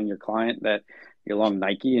conversation telling your client that you're long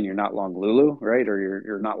Nike and you're not long Lulu, right? Or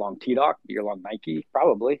you're not long T-Doc, you're long Nike,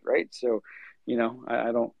 probably, right? So,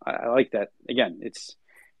 I like that. Again, it's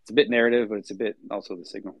a bit narrative, but it's a bit also the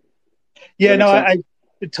signal. Yeah, no, I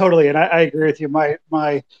totally, and I agree with you. My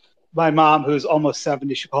mom, who's almost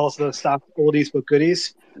 70, she calls those stocks oldies but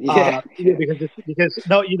goodies. Because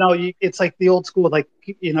no, it's like the old school, like,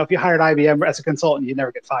 if you hired IBM as a consultant, you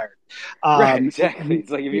never get fired. Right, exactly. It's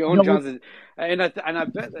like if you own Johnson, and I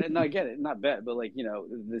bet, and I get it, not bet, but like,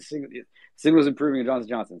 the signal's improving on Johnson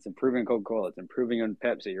Johnson, it's improving on Coca-Cola, it's improving on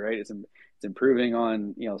Pepsi, right? It's improving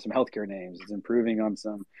on some healthcare names, it's improving on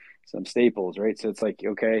some staples, right? So it's like,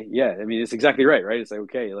 okay, yeah, I mean, it's exactly right? It's like,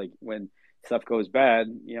 okay, like when stuff goes bad,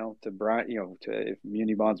 to Brian, to if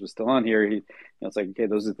Muni Bonds was still on here, it's like, okay,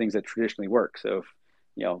 those are the things that traditionally work. So if,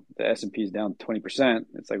 the S&P is down 20%,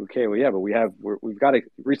 it's like, okay, well, yeah, but we've got a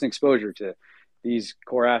recent exposure to these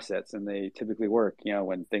core assets, and they typically work,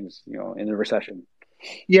 when things, in a recession.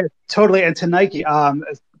 Yeah, totally. And to Nike,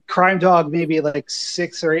 Crime Dog, maybe like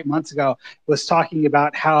 6 or 8 months ago, was talking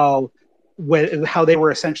about how they were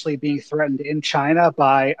essentially being threatened in China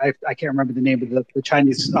by, I can't remember the name of the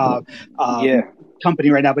Chinese company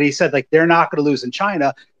right now, but he said, like, they're not going to lose in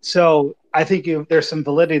China. So I think there's some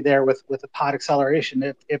validity there with the pod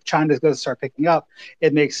acceleration. If China is going to start picking up,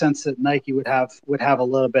 it makes sense that Nike would have a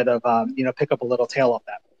little bit of pick up a little tail off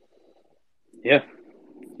that.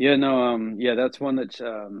 That's one that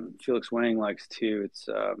Felix Wang likes too. It's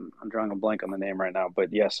I'm drawing a blank on the name right now,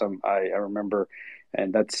 but yes, I remember,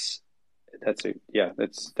 and that's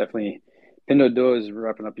definitely Pinduoduo is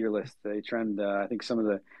wrapping up your list. They trend. I think some of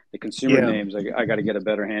the consumer names I got to get a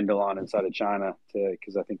better handle on inside of China,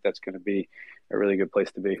 because I think that's going to be a really good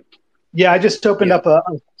place to be. Yeah, I just opened up a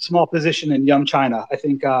small position in Yum China. I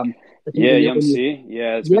think. Yum C.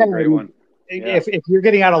 Yeah, it's been a great one. If you're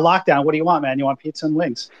getting out of lockdown, what do you want, man? You want pizza and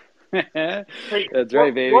wings? That's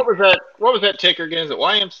right, baby. What was that ticker again? Is it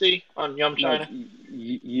YMC on Yum China?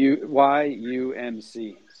 YUMC.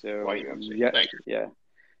 So YUMC. Thank you. Yeah.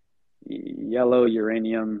 Yellow,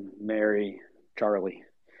 Uranium, Mary, Charlie.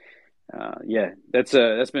 That's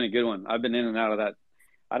been a good one. I've been in and out of that.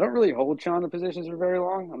 I don't really hold China positions for very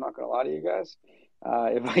long. I'm not going to lie to you guys.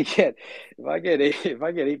 If I get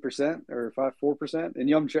 8% or 4% in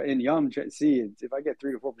Yum C, if I get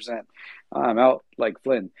 3 to 4%, I'm out like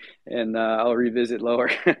Flynn, and I'll revisit lower.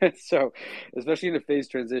 So, especially in a phase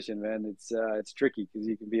transition, man, it's tricky because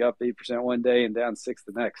you can be up 8% one day and down 6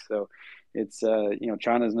 the next. So, it's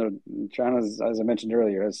China's, as I mentioned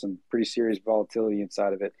earlier, has some pretty serious volatility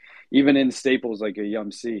inside of it, even in staples like a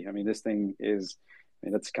Yum C. I mean, this thing is,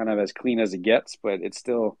 that's kind of as clean as it gets, but it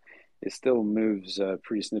still moves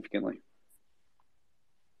pretty significantly.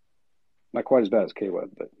 Not quite as bad as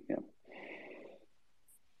K-Web, but yeah.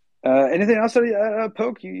 Anything else,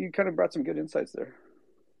 Poke? You kind of brought some good insights there.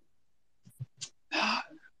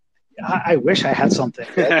 I wish I had something.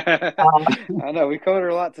 I know we covered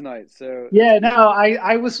a lot tonight. So yeah, no,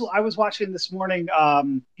 I was watching this morning.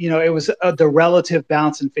 It was the relative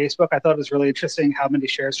bounce in Facebook. I thought it was really interesting how many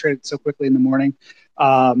shares traded so quickly in the morning,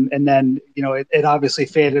 and then it obviously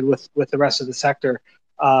faded with the rest of the sector.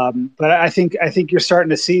 But I think you're starting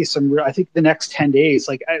to see some. I think the next 10 days,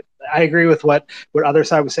 like I agree with what other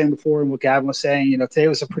side was saying before and what Gavin was saying. Today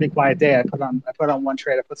was a pretty quiet day. I put on one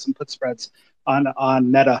trade. I put some put spreads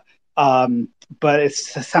on Meta. But it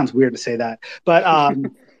sounds weird to say that. But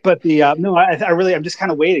But the no, I'm just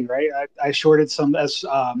kind of waiting, right? I shorted some as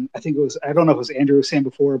I think it was, I don't know if it was Andrew was saying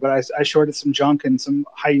before, but I shorted some junk and some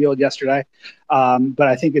high yield yesterday. But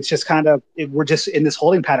I think it's just kind of we're just in this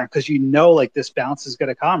holding pattern because like this bounce is going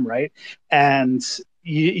to come, right? And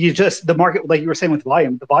you just the market, like you were saying with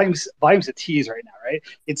volume's a tease right now, right?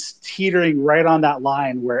 It's teetering right on that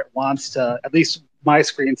line where it wants to, at least my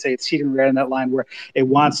screen say it's teetering right on that line where it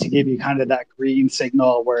wants to give you kind of that green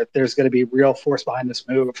signal where there's going to be real force behind this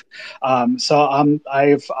move. So I'm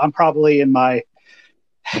probably in my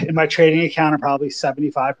trading account, I'm probably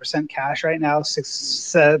 75% cash right now,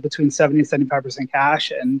 between 70 and 75%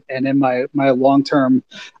 cash, and in my long term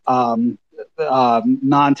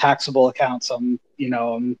non-taxable accounts, I'm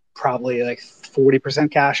probably like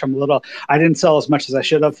 40% cash. I didn't sell as much as I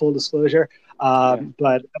should have, full disclosure.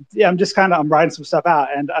 But yeah, I'm riding some stuff out.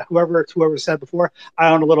 And whoever said before,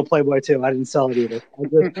 I own a little Playboy too. I didn't sell it either.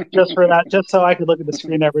 Just for that, just so I could look at the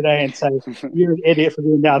screen every day and say, "You're an idiot for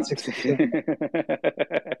being down 60%."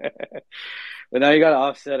 But now you got to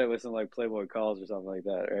offset it with some like Playboy calls or something like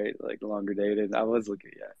that, right? Like longer dated. I was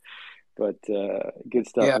looking at, but good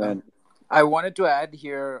stuff, man. I wanted to add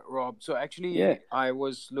here, Rob. So actually, I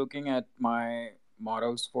was looking at my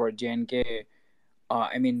models for JNK.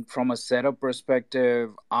 I mean, from a setup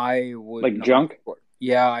perspective, I would like junk.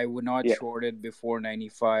 I would not short it before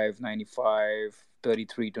 95,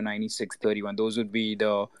 33 to 96, 31. Those would be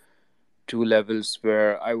the two levels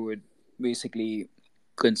where I would basically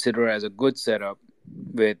consider as a good setup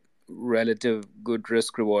with relative good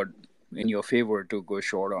risk reward in your favor to go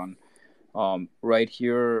short on. Right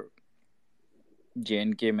here,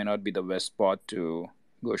 JNK may not be the best spot to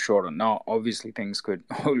go short on. Now, obviously, things could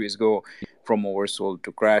always go from oversold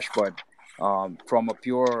to crash, but from a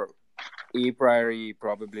pure a priori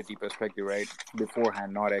probability perspective, right?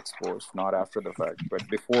 Beforehand, not ex post, not after the fact, but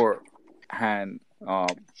beforehand,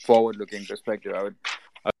 forward-looking perspective, I would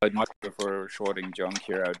not prefer shorting junk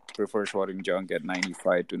here. I would prefer shorting junk at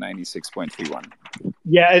 95 to 96.31.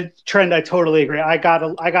 Yeah, Trend, I totally agree. I got a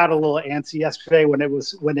little antsy yesterday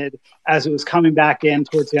as it was coming back in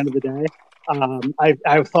towards the end of the day.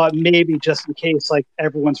 I thought maybe just in case like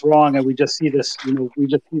everyone's wrong and we just see this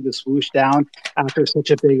swoosh down after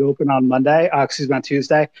such a big open on on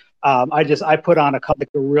Tuesday. I put on a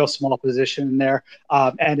real small position in there,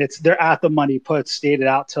 and they're at the money puts stated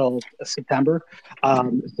out till September.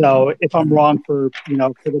 So if I'm wrong for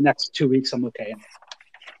the next 2 weeks, I'm okay.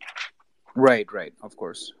 Right. Of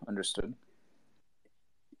course. Understood.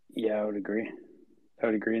 Yeah, I would agree.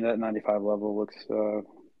 That 95 level looks,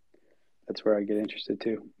 that's where I get interested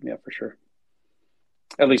too. Yeah, for sure.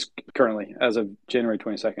 At least currently, as of January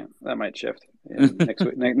 22nd. That might shift next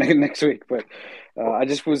week. Next week, but I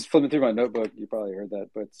just was flipping through my notebook. You probably heard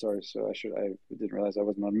that, but sorry. So I didn't realize I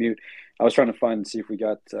wasn't on mute. I was trying to see if we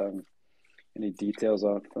got any details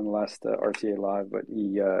from the last RTA live, but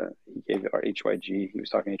he gave our HYG. He was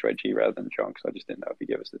talking HYG rather than junk, so I just didn't know if he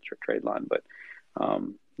gave us the trade line. But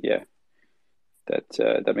yeah,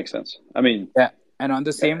 that makes sense. I mean, yeah, and on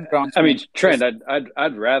the same grounds. I mean, Trend.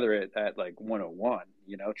 I'd rather it at like 101.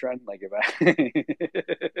 Trend, like if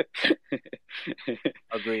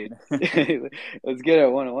Agreed. Let's get it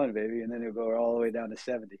at 101, baby, and then it'll go all the way down to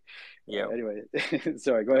 70. Yeah. Anyway,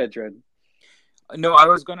 sorry. Go ahead, Trend. No, I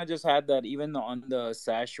was gonna just add that even on the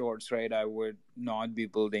SAS shorts, right? I would not be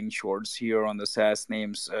building shorts here on the SAS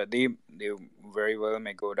names. They very well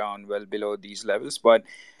may go down well below these levels, but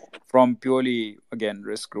from purely again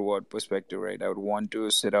risk reward perspective, right? I would want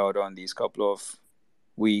to sit out on these couple of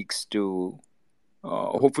weeks to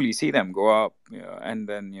hopefully see them go up, and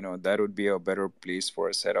then that would be a better place for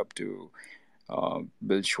a setup to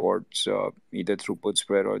build shorts, either through put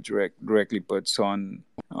spread or directly puts on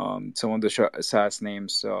some of the SaaS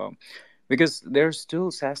names, because there's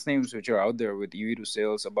still SaaS names which are out there with EV to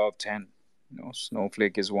sales above 10.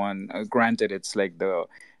 Snowflake is one. Granted, it's like the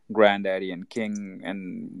granddaddy and king,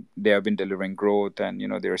 and they have been delivering growth, and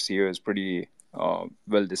their CEO is pretty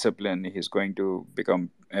well disciplined. He's going to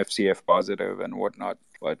become FCF positive and whatnot,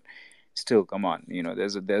 but still, come on,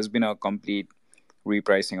 there's been a complete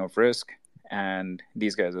repricing of risk, and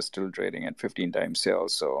these guys are still trading at 15 times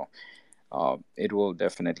sales, so it will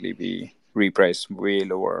definitely be repriced way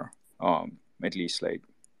lower, at least like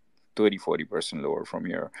 30-40% lower from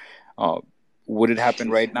here. Would it happen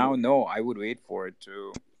right now? No, I would wait for it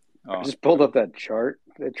to. I just pulled up that chart,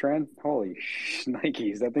 the trend. Holy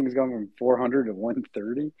Nikes, that thing's going from 400 to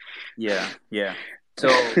 130. Yeah. So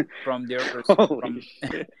from their from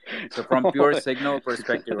pure signal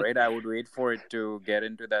perspective, right, I would wait for it to get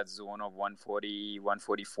into that zone of 140,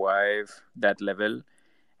 145, that level,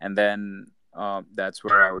 and then that's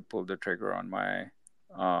where I would pull the trigger on my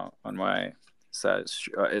on my side,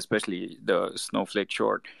 especially the Snowflake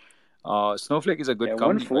short. Snowflake is a good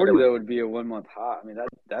company. 140 though would be a 1 month high. I mean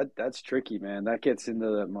that's tricky, man. That gets into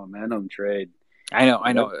the momentum trade. I know,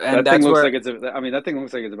 and that thing looks like that thing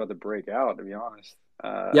looks like it's about to break out. To be honest.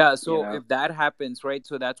 So if that happens, right?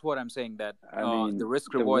 So that's what I'm saying. That the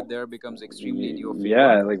risk reward there becomes extremely in your favor.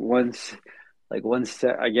 Yeah,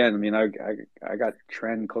 again. I mean, I got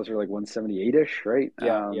trend closer to like 178ish, right?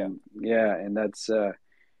 Yeah, and that's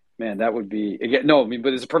man, that would be again. No, I mean,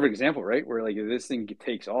 but it's a perfect example, right? Where like if this thing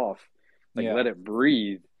takes off, let it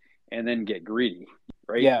breathe, and then get greedy,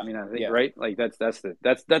 right? Yeah, I mean, I think right, like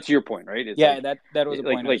that's your point, right? It's that was a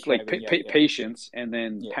point. Patience and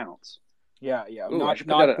then pounce. Yeah. Ooh, I should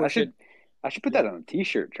put that on a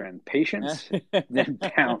T-shirt. Trend patience, then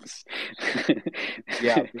pounce.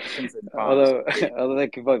 Patience and pounce. Although that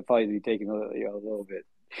could probably be taken a little bit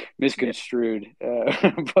misconstrued,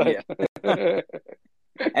 but.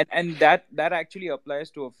 And that actually applies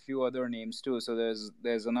to a few other names too. So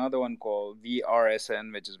there's another one called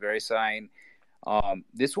VRSN, which is VeriSign.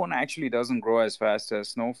 This one actually doesn't grow as fast as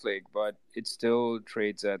Snowflake, but it still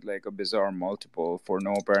trades at like a bizarre multiple for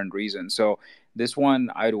no apparent reason. So this one,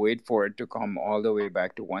 I'd wait for it to come all the way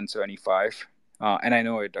back to 175. And I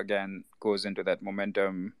know it again goes into that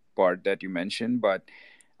momentum part that you mentioned, but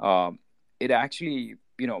it actually,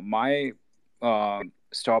 my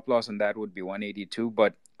stop loss on that would be 182,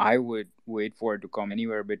 but I would wait for it to come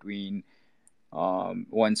anywhere between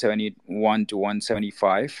 171 to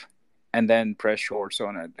 175. And then press shorts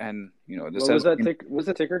on it, and what was that ticker? What's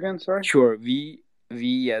the ticker again? Sorry. Sure. V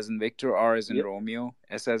as in Victor, R as in Romeo,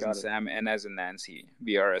 S as in Sam, N as in Nancy.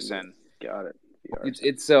 VRSN. Got it.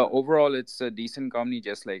 It's overall it's a decent company,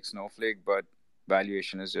 just like Snowflake, but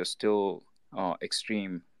valuation is just still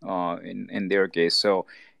extreme in their case. So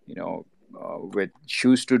with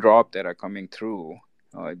shoes to drop that are coming through.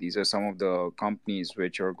 These are some of the companies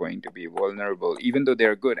which are going to be vulnerable, even though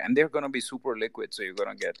they're good, and they're going to be super liquid. So you're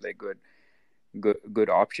going to get like good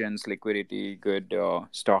options liquidity, good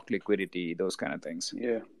stock liquidity, those kind of things.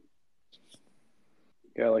 Yeah,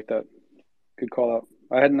 I like that. Good call out.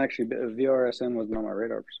 I hadn't actually. VRSN wasn't on my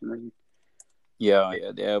radar for some reason. Yeah,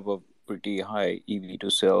 they have a pretty high EV to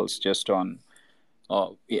sales just on,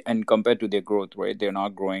 and compared to their growth, right? They're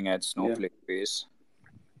not growing at Snowflake pace.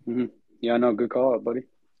 Mm-hmm. Yeah, no, good call out, buddy.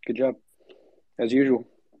 Good job. As usual.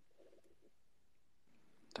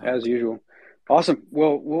 Thanks. As usual. Awesome.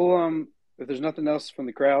 Well, we'll if there's nothing else from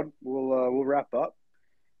the crowd, we'll wrap up.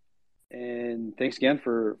 And thanks again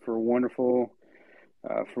for a wonderful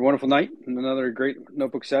night and another great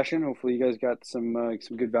notebook session. Hopefully you guys got some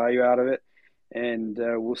good value out of it. And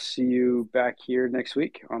we'll see you back here next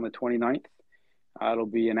week on the 29th. It'll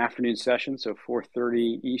be an afternoon session, so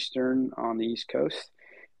 4:30 Eastern on the East Coast.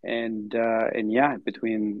 And yeah,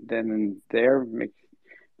 between then and there,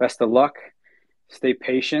 best of luck. Stay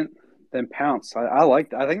patient, then pounce. I like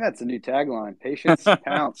that. I think that's a new tagline: patience,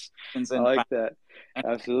 pounce. I like that.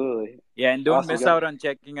 Absolutely. Yeah, and don't miss out on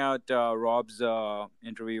checking out Rob's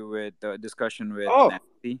interview with discussion with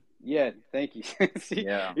Nancy. Yeah, thank you. See,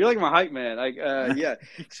 you're like my hype man. Yeah.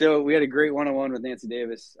 So we had a great one-on-one with Nancy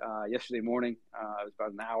Davis yesterday morning. It was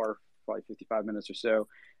about an hour, probably 55 minutes or so.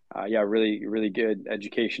 Really, really good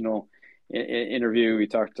educational interview. We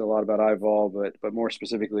talked a lot about IVOL, but more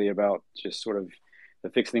specifically about just sort of the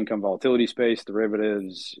fixed income volatility space,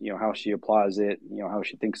 derivatives, how she applies it, how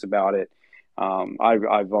she thinks about it. I've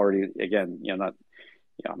already, again,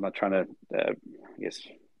 I'm not trying to, I guess,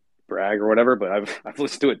 brag or whatever, but I've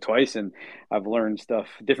listened to it twice and I've learned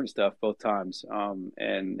different stuff both times.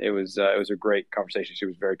 And it was a great conversation. She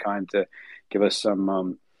was very kind to give us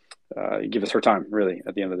give us her time really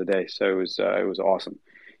at the end of the day. So it was awesome.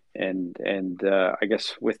 And I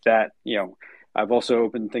guess with that, I've also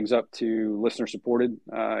opened things up to listener supported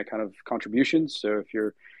kind of contributions. So if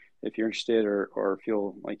you're interested or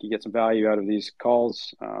feel like you get some value out of these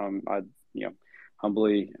calls, I'd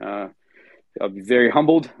humbly I'll be very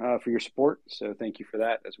humbled for your support. So thank you for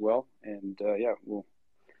that as well. And we'll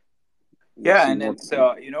and it's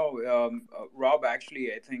Rob,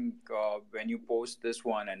 actually, I think when you post this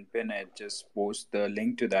one and pin it, just post the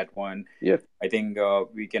link to that one. Yeah, I think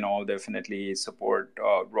we can all definitely support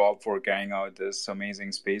Rob for carrying out this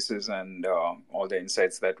amazing spaces and all the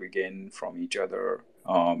insights that we gain from each other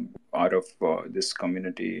out of this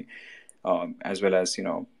community, as well as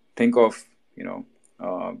think of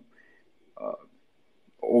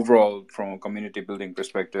overall from a community building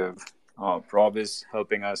perspective. Rob is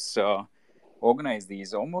helping us organize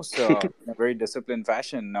these almost in a very disciplined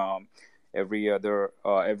fashion. Every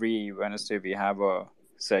Wednesday we have a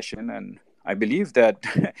session, and I believe that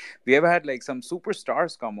we have had like some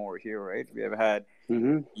superstars come over here, right? We have had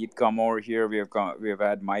Heath come over here. We have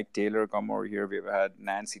had Mike Taylor come over here. We have had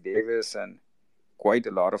Nancy Davis and quite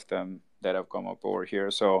a lot of them that have come up over here.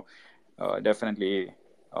 So definitely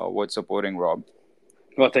worth supporting, Rob.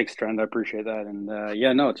 Well, thanks, Trent. I appreciate that. And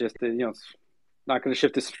just it's not going to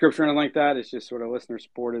shift the subscription or anything like that. It's just sort of listener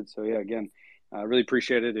supported. So yeah, again, I really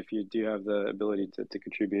appreciate it if you do have the ability to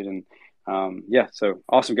contribute. And so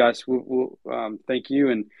awesome, guys. We'll thank you,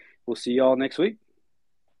 and we'll see y'all next week.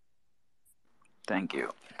 Thank you.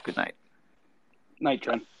 Good night. Night,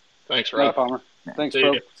 Trent. Thanks, Rob. Night, Palmer. Yeah. Thanks,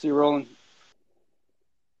 bro. See you rolling.